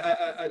 Okay,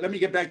 let me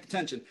get back to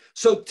tension.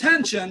 So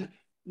tension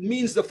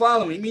means the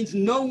following. It means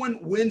no one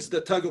wins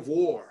the tug of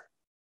war.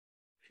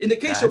 In the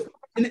case of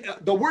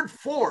the word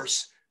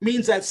force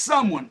means that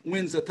someone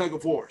wins the tug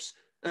of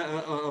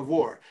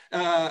war.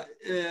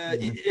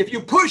 If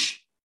you push,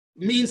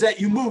 means that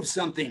you move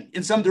something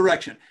in some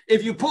direction.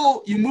 If you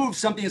pull, you move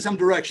something in some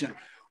direction.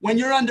 When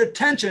you're under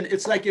tension,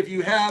 it's like if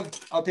you have,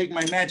 I'll take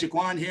my magic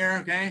wand here,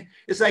 okay?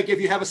 It's like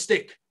if you have a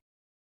stick.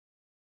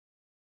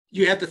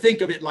 You have to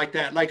think of it like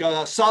that, like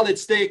a solid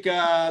stick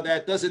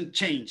that doesn't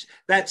change.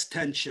 That's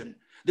tension.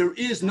 There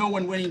is no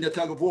one winning the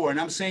tug of war. And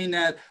I'm saying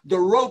that the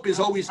rope is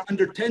always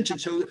under tension.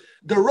 So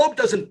the rope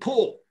doesn't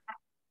pull.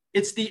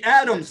 It's the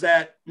atoms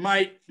that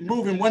might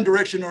move in one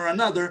direction or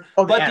another.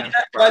 But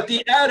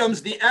the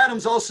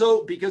atoms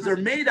also, because they're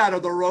made out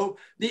of the rope,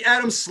 the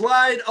atoms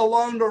slide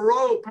along the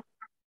rope.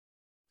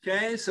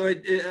 Okay, so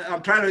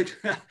I'm trying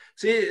to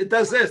see, it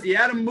does this. The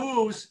atom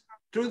moves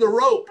through the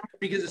rope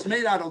because it's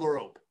made out of the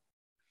rope.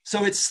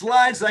 So it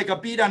slides like a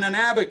bead on an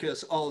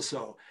abacus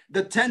also.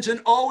 The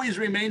tension always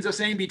remains the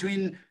same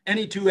between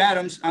any two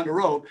atoms on the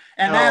rope.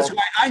 And that's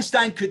why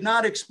Einstein could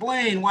not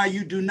explain why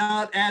you do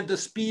not add the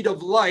speed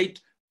of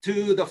light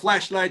to the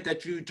flashlight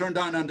that you turned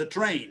on the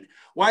train.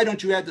 Why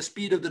don't you add the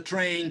speed of the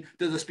train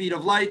to the speed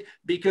of light?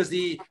 Because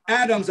the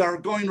atoms are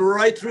going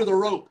right through the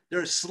rope.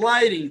 They're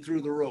sliding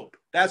through the rope.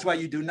 That's why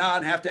you do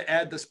not have to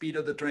add the speed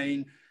of the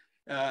train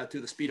to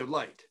the speed of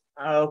light.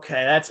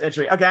 Okay, that's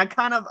interesting. Okay,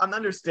 I'm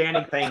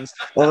understanding things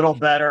a little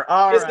better.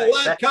 All it's right. a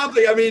lot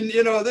complicated. I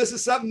mean, this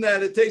is something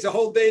that it takes a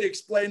whole day to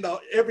explain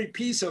every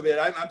piece of it.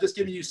 I'm just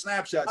giving you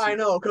snapshots. I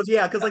know, because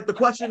like the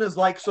question is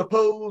like,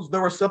 suppose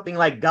there was something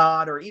like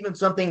God or even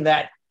something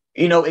that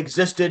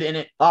existed and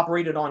it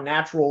operated on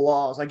natural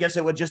laws. I guess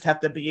it would just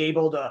have to be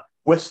able to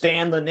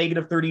withstand the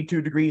negative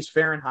 32 degrees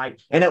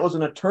Fahrenheit. And it was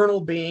an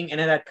eternal being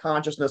and it had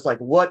consciousness. Like,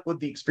 what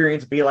would the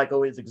experience be like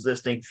always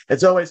existing?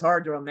 It's always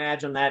hard to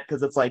imagine that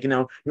because it's like,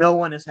 no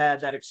one has had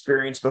that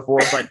experience before.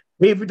 But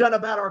we've done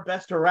about our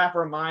best to wrap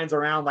our minds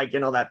around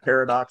that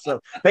paradox.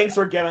 So thanks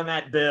for giving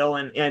that, Bill.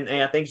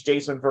 And thanks,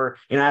 Jason, for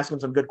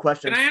asking some good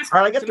questions.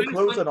 All right, I guess to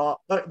close it off.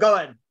 Go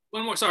ahead.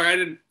 One more.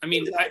 Sorry,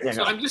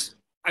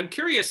 I'm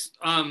curious,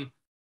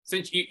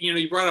 since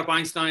you brought up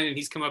Einstein and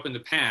he's come up in the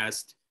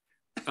past,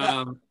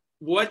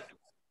 what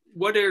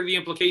are the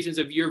implications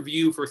of your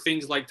view for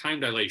things like time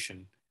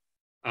dilation?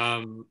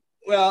 Well,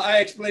 I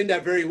explained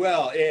that very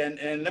well,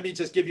 and let me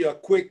just give you a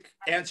quick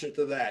answer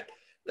to that.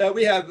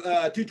 We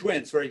have two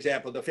twins, for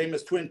example, the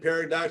famous twin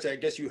paradox. I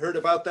guess you heard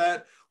about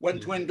that. One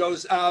twin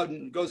goes out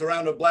and goes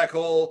around a black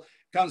hole,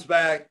 comes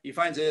back, he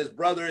finds his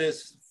brother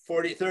is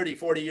 40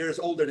 years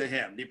older than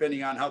him,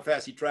 depending on how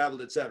fast he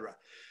traveled, etc.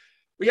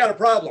 We got a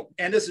problem,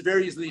 and this is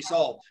very easily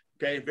solved,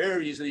 okay?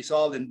 Very easily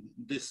solved, and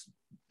this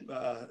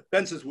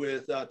fences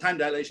with time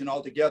dilation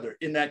altogether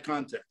in that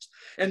context.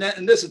 And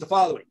this is the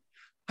following.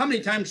 How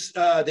many times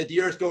did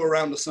the Earth go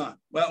around the sun?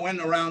 Well, it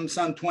went around the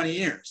sun 20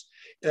 years,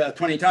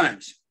 20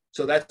 times.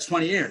 So that's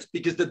 20 years,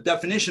 because the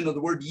definition of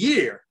the word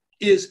year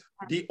is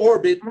the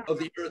orbit of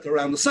the Earth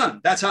around the sun.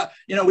 That's how,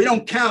 we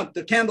don't count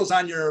the candles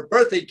on your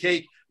birthday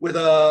cake with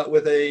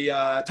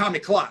a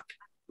atomic clock.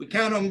 We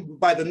count them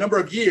by the number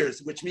of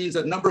years, which means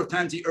the number of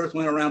times the Earth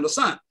went around the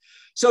sun.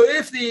 So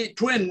if the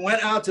twin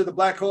went out to the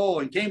black hole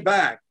and came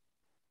back,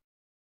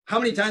 how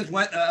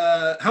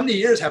many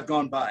years have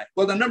gone by?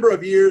 Well, the number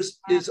of years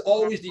is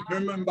always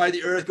determined by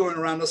the Earth going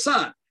around the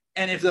sun.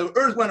 And if the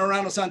Earth went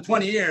around the sun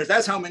 20 years,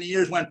 that's how many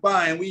years went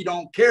by, and we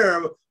don't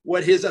care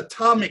what his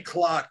atomic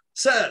clock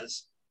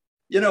says.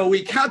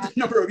 We count the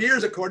number of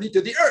years according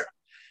to the Earth.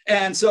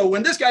 And so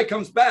when this guy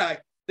comes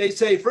back, they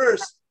say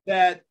first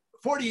that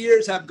 40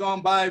 years have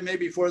gone by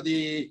maybe for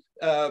the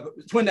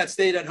twin that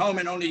stayed at home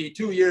and only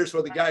 2 years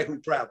for the guy who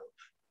traveled.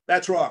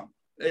 That's wrong.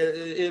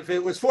 If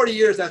it was 40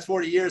 years, that's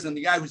 40 years, and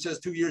the guy who says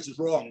 2 years is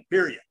wrong,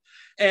 period.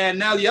 And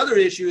now the other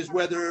issue is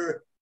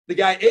whether the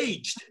guy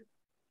aged.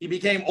 He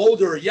became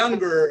older or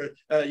younger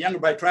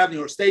by traveling,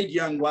 or stayed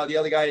young while the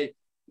other guy,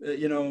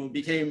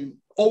 became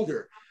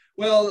older.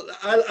 Well,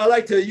 I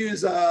like to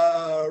use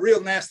a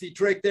real nasty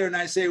trick there, and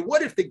I say,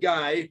 what if the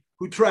guy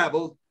who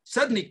traveled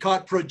suddenly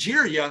caught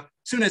progeria as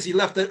soon as he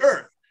left the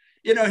Earth?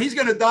 He's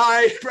going to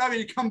die,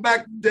 probably come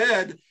back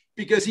dead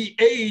because he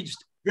aged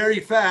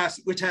very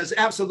fast, which has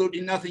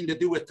absolutely nothing to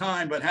do with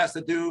time, but has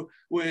to do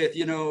with,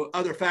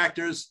 other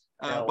factors,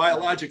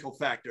 biological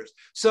factors.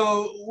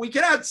 So we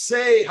cannot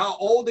say how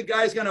old the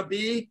guy's going to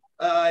be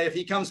if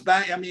he comes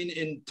back,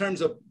 in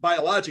terms of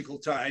biological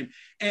time.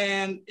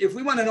 And if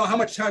we want to know how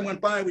much time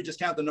went by, we just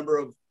count the number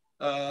of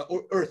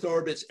Earth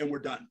orbits and we're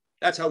done.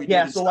 That's how we do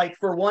this. So like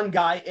for one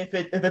guy,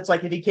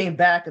 if he came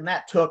back and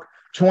that took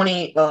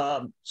 20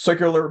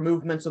 circular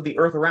movements of the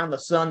Earth around the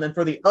sun, then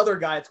for the other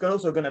guy, it's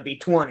also going to be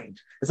 20.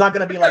 It's not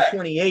going to be like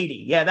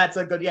 2080. Yeah, that's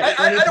a good, yeah.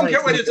 20, I don't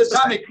care what his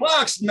atomic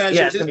clock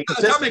measures. Yeah, his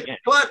atomic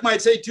clock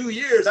might say 2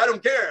 years. I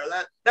don't care.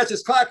 That's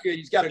his clock.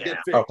 He's got to get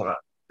fixed.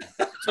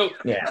 So,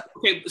 yeah.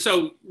 Okay.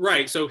 So,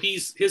 right. So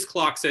his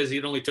clock says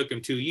it only took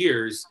him 2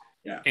 years.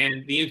 Yeah.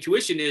 And the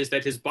intuition is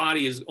that his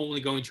body is only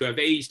going to have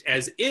aged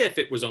as if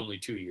it was only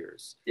 2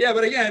 years. Yeah,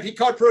 but again, if he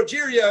caught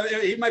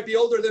progeria, he might be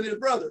older than his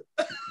brother.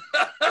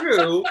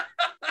 True.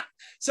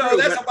 So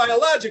that's a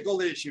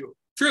biological issue.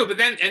 True, but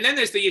then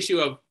there's the issue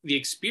of the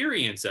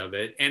experience of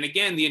it. And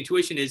again, the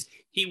intuition is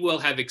he will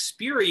have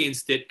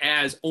experienced it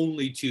as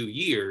only 2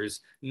 years,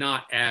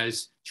 not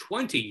as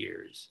 20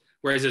 years.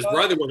 Whereas his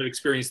brother will have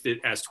experienced it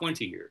as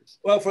 20 years.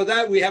 Well, for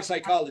that, we have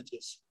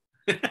psychologists.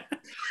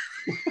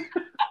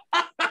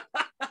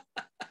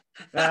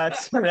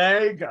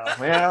 There you go.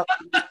 Well,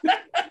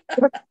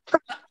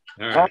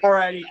 all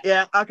righty.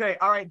 Yeah. Okay.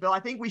 All right, Bill. I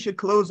think we should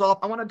close off.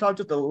 I want to talk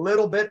just a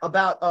little bit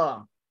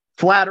about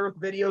flat Earth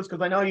videos,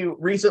 because I know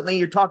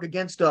you talk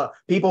against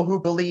people who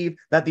believe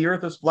that the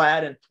Earth is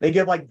flat, and they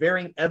give like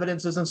varying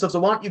evidences and stuff. So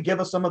why don't you give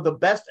us some of the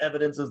best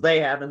evidences they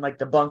have and like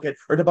debunk it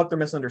or debunk their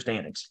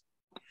misunderstandings?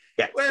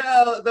 Yeah.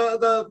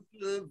 Well,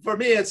 for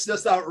me, it's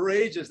just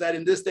outrageous that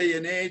in this day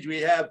and age we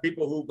have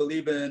people who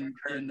believe in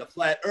the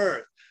flat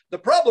Earth. The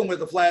problem with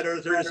the flat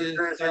earthers is,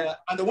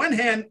 on the one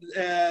hand,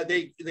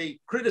 they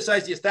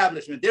criticize the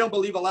establishment. They don't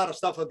believe a lot of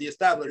stuff of the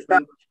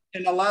establishment.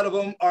 And a lot of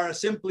them are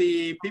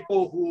simply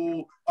people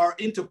who are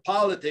into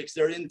politics.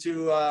 They're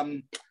into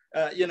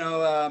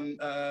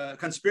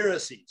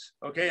conspiracies.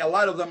 Okay, a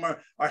lot of them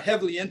are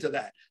heavily into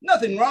that.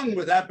 Nothing wrong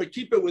with that, but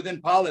keep it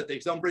within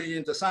politics. Don't bring it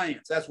into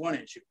science. That's one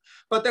issue.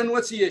 But then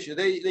what's the issue?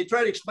 They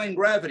try to explain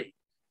gravity.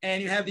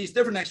 And you have these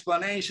different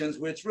explanations,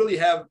 which really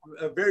have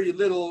very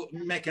little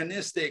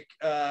mechanistic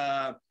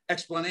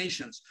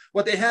explanations.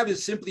 What they have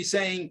is simply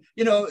saying,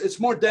 it's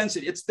more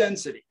density. It's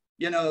density.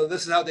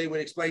 This is how they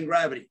would explain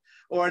gravity.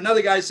 Or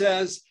another guy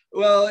says,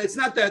 well, it's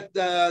not that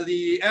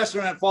the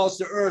astronaut falls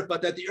to Earth,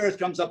 but that the Earth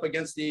comes up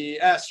against the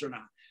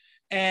astronaut.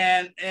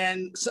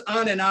 And so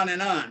on and on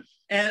and on.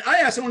 And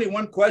I ask only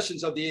one question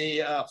of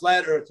the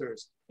flat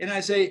earthers. And I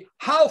say,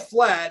 how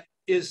flat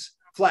is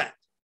flat?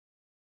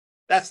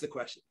 That's the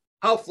question.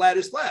 How flat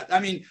is flat? I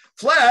mean,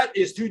 flat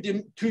is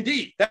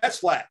 2D. That's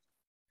flat.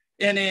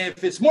 And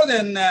if it's more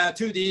than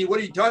 2D, what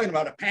are you talking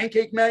about? A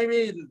pancake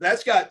maybe?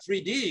 That's got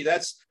 3D.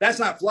 That's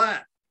not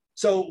flat.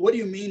 So what do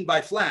you mean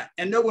by flat?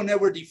 And no one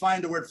ever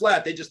defined the word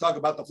flat. They just talk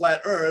about the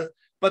flat Earth,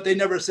 but they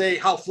never say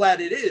how flat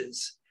it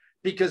is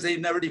because they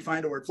never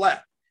defined the word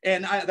flat.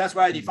 And that's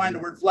why I define the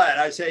word flat.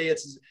 I say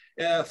it's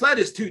flat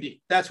is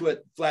 2D. That's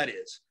what flat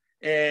is.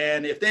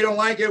 And if they don't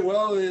like it,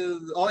 well,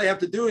 all they have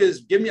to do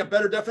is give me a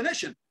better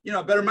definition,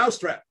 a better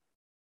mousetrap.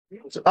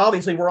 So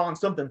obviously, we're on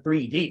something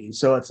 3D.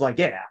 So it's like,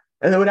 yeah.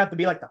 And it would have to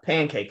be like the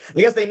pancake. I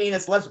guess they mean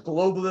it's less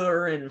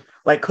globular and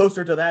like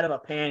closer to that of a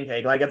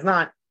pancake. Like it's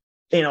not,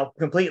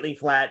 completely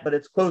flat, but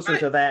it's closer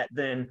to that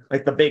than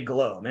like the big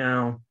globe,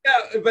 Yeah,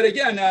 but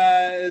again,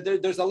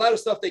 there's a lot of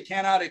stuff they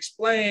cannot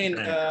explain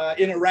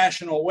in a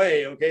rational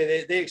way.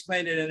 Okay, they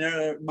explain it in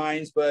their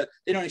minds, but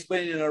they don't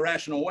explain it in a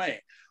rational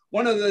way.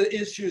 One of the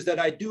issues that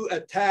I do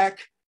attack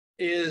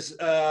is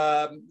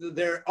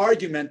their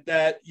argument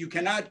that you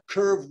cannot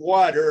curve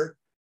water,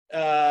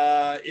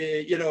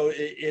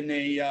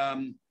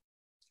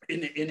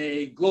 in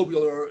a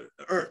globular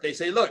Earth. They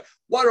say, look,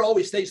 water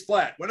always stays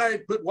flat. When I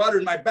put water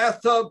in my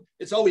bathtub,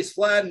 it's always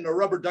flat, and the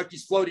rubber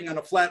ducky's floating on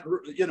a flat,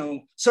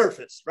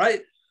 surface,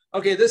 right?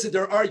 Okay, this is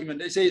their argument.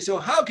 They say, so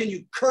how can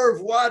you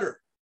curve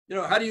water?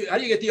 How do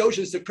you get the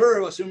oceans to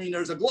curve, assuming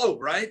there's a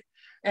globe, right?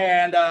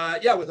 And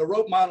with a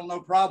rope model, no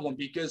problem,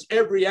 because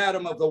every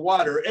atom of the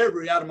water,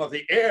 every atom of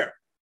the air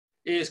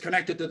is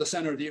connected to the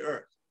center of the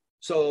Earth.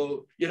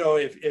 So,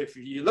 if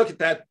you look at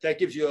that, that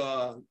gives you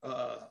a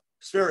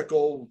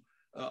spherical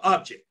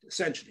object,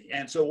 essentially.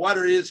 And so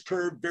water is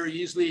curved very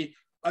easily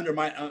under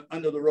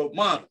the rope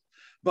model.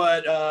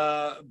 But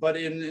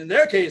in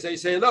their case, they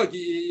say, look,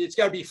 it's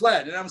got to be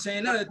flat. And I'm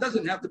saying, no, it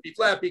doesn't have to be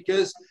flat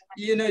because,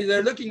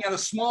 they're looking at a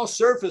small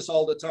surface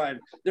all the time.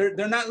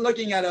 They're not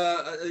looking at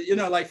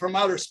like from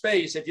outer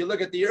space. If you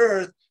look at the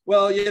Earth,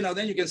 well,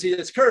 then you can see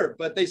it's curved.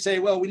 But they say,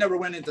 well, we never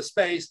went into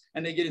space,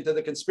 and they get into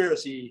the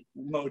conspiracy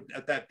mode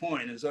at that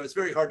point. And so it's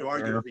very hard to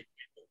argue with people.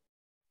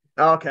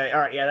 Okay.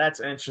 All right. Yeah, that's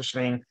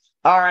interesting.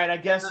 All right, I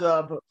guess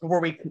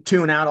before we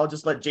tune out, I'll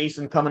just let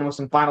Jason come in with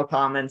some final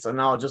comments, and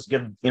I'll just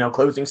give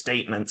closing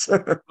statements.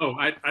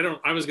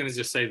 I was going to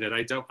just say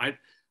that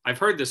I've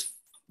heard this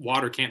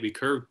water can't be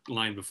curved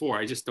line before.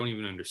 I just don't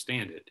even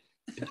understand it.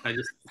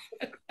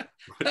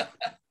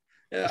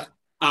 Yeah.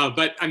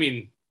 But I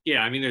mean,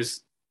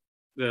 there's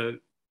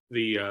the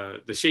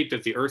shape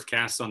that the Earth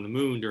casts on the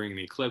moon during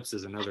the eclipse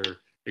is another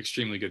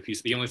extremely good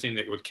piece. The only thing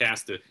that would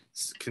cast a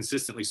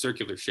consistently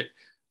circular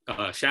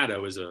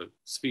shadow is a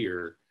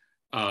sphere.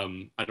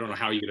 I don't know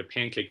how you get a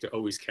pancake to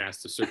always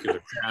cast a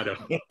circular shadow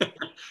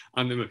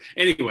on the moon.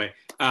 Anyway,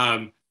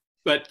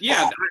 but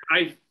yeah,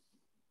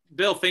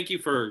 Bill, thank you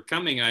for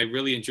coming. I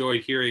really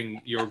enjoyed hearing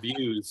your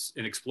views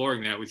and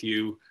exploring that with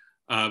you.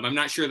 I'm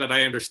not sure that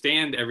I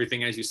understand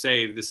everything as you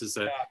say. This is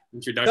an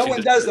introduction. No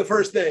one does the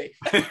first day.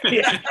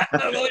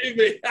 Believe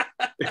me.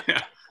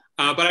 Yeah.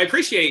 But I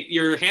appreciate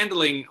your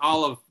handling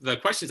all of the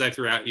questions I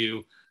threw at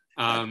you,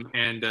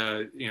 and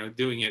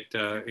doing it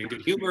in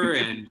good humor,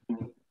 and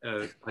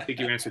I think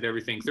you answered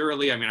everything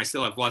thoroughly. I mean, I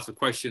still have lots of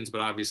questions,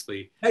 but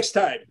obviously next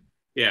time.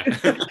 Yeah.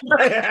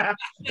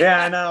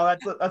 Yeah, I know.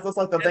 That's just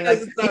like the thing.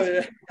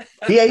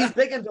 He's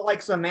big into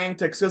like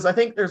semantics, because I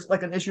think there's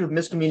like an issue of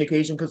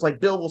miscommunication, because like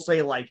Bill will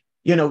say like,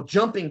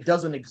 jumping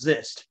doesn't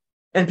exist.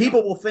 And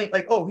people will think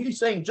like, oh, he's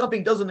saying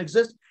jumping doesn't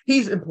exist.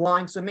 He's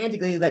implying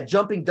semantically that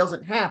jumping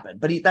doesn't happen,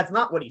 but that's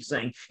not what he's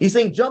saying. He's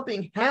saying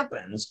jumping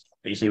happens.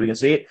 You see, we can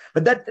see it,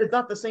 but that is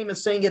not the same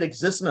as saying it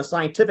exists in a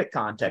scientific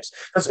context.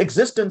 Because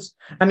existence,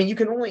 I mean, you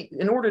can only,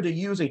 in order to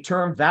use a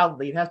term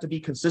validly, it has to be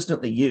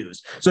consistently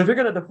used. So if you're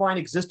going to define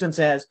existence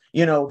as,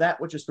 that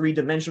which is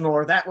three-dimensional,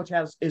 or that which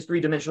is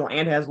three-dimensional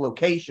and has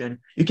location,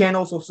 you can't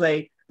also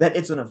say that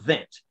it's an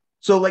event.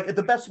 So like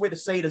the best way to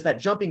say it is that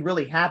jumping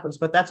really happens,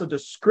 but that's a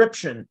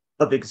description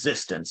of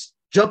existence.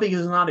 Jumping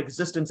is not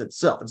existence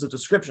itself. It's a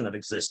description of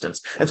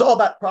existence. It's all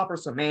about proper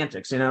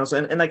semantics, So,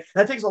 and like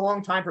that takes a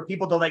long time for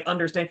people to like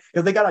understand,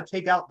 because they got to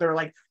take out their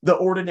like the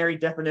ordinary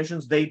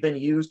definitions they've been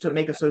used to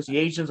make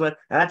associations with,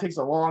 and that takes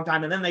a long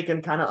time. And then they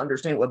can kind of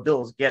understand what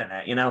Bill's getting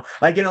at,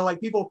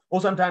 like people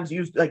will sometimes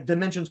use like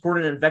dimensions,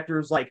 coordinate, and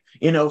vectors like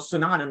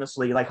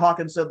synonymously. Like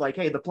Hawkins said, like,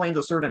 hey, the plane's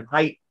a certain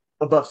height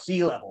above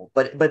sea level,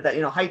 but that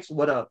height's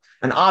what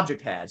an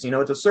object has.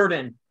 It's a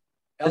certain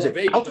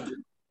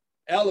Elevation.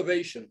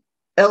 Elevation.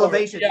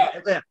 Elevation.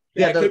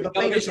 Yeah, the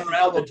elevation or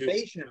altitude.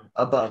 elevation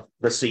above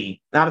the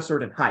sea, not a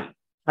certain height.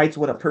 Height's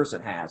what a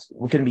person has.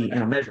 What can be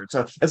measured.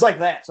 So it's like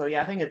that. So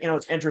yeah, I think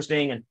it's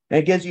interesting, and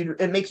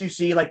it makes you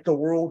see like the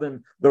world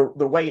and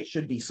the way it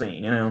should be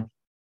seen.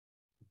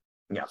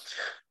 Yeah.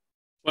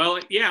 Well,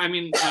 yeah. I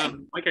mean,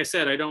 like I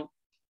said,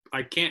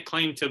 I can't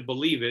claim to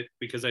believe it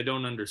because I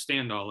don't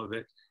understand all of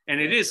it, and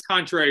it is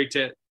contrary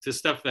to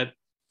stuff that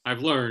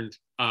I've learned.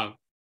 So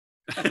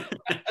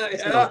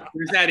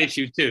there's that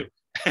issue too.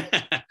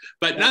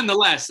 But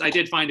nonetheless, I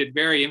did find it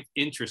very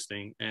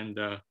interesting, and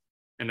I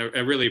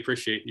really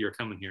appreciate your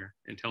coming here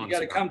and telling us.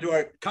 You got to come to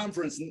our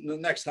conference the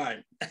next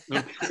time.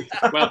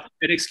 Well,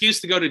 an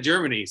excuse to go to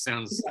Germany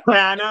sounds.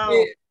 I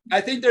know.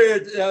 I think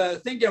they're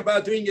thinking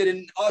about doing it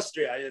in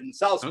Austria, in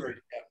Salzburg.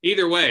 Okay.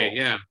 Either way,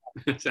 yeah.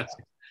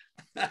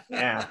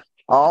 Yeah.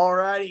 All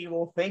righty.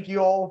 Well, thank you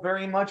all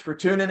very much for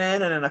tuning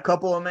in. And in a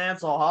couple of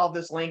minutes, I'll have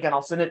this link and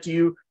I'll send it to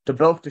you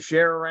to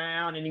share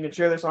around. And you can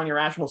share this on your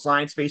Rational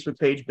Science Facebook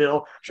page,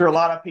 Bill. Sure, a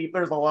lot of people,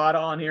 there's a lot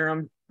on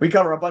here. We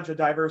cover a bunch of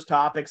diverse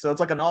topics, so it's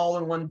like an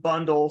all-in-one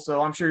bundle.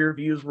 So I'm sure your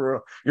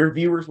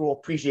viewers will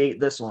appreciate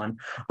this one.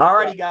 All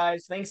righty,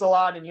 guys. Thanks a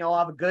lot, and you all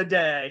have a good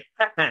day.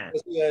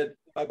 That's good.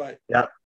 Bye-bye. Yep.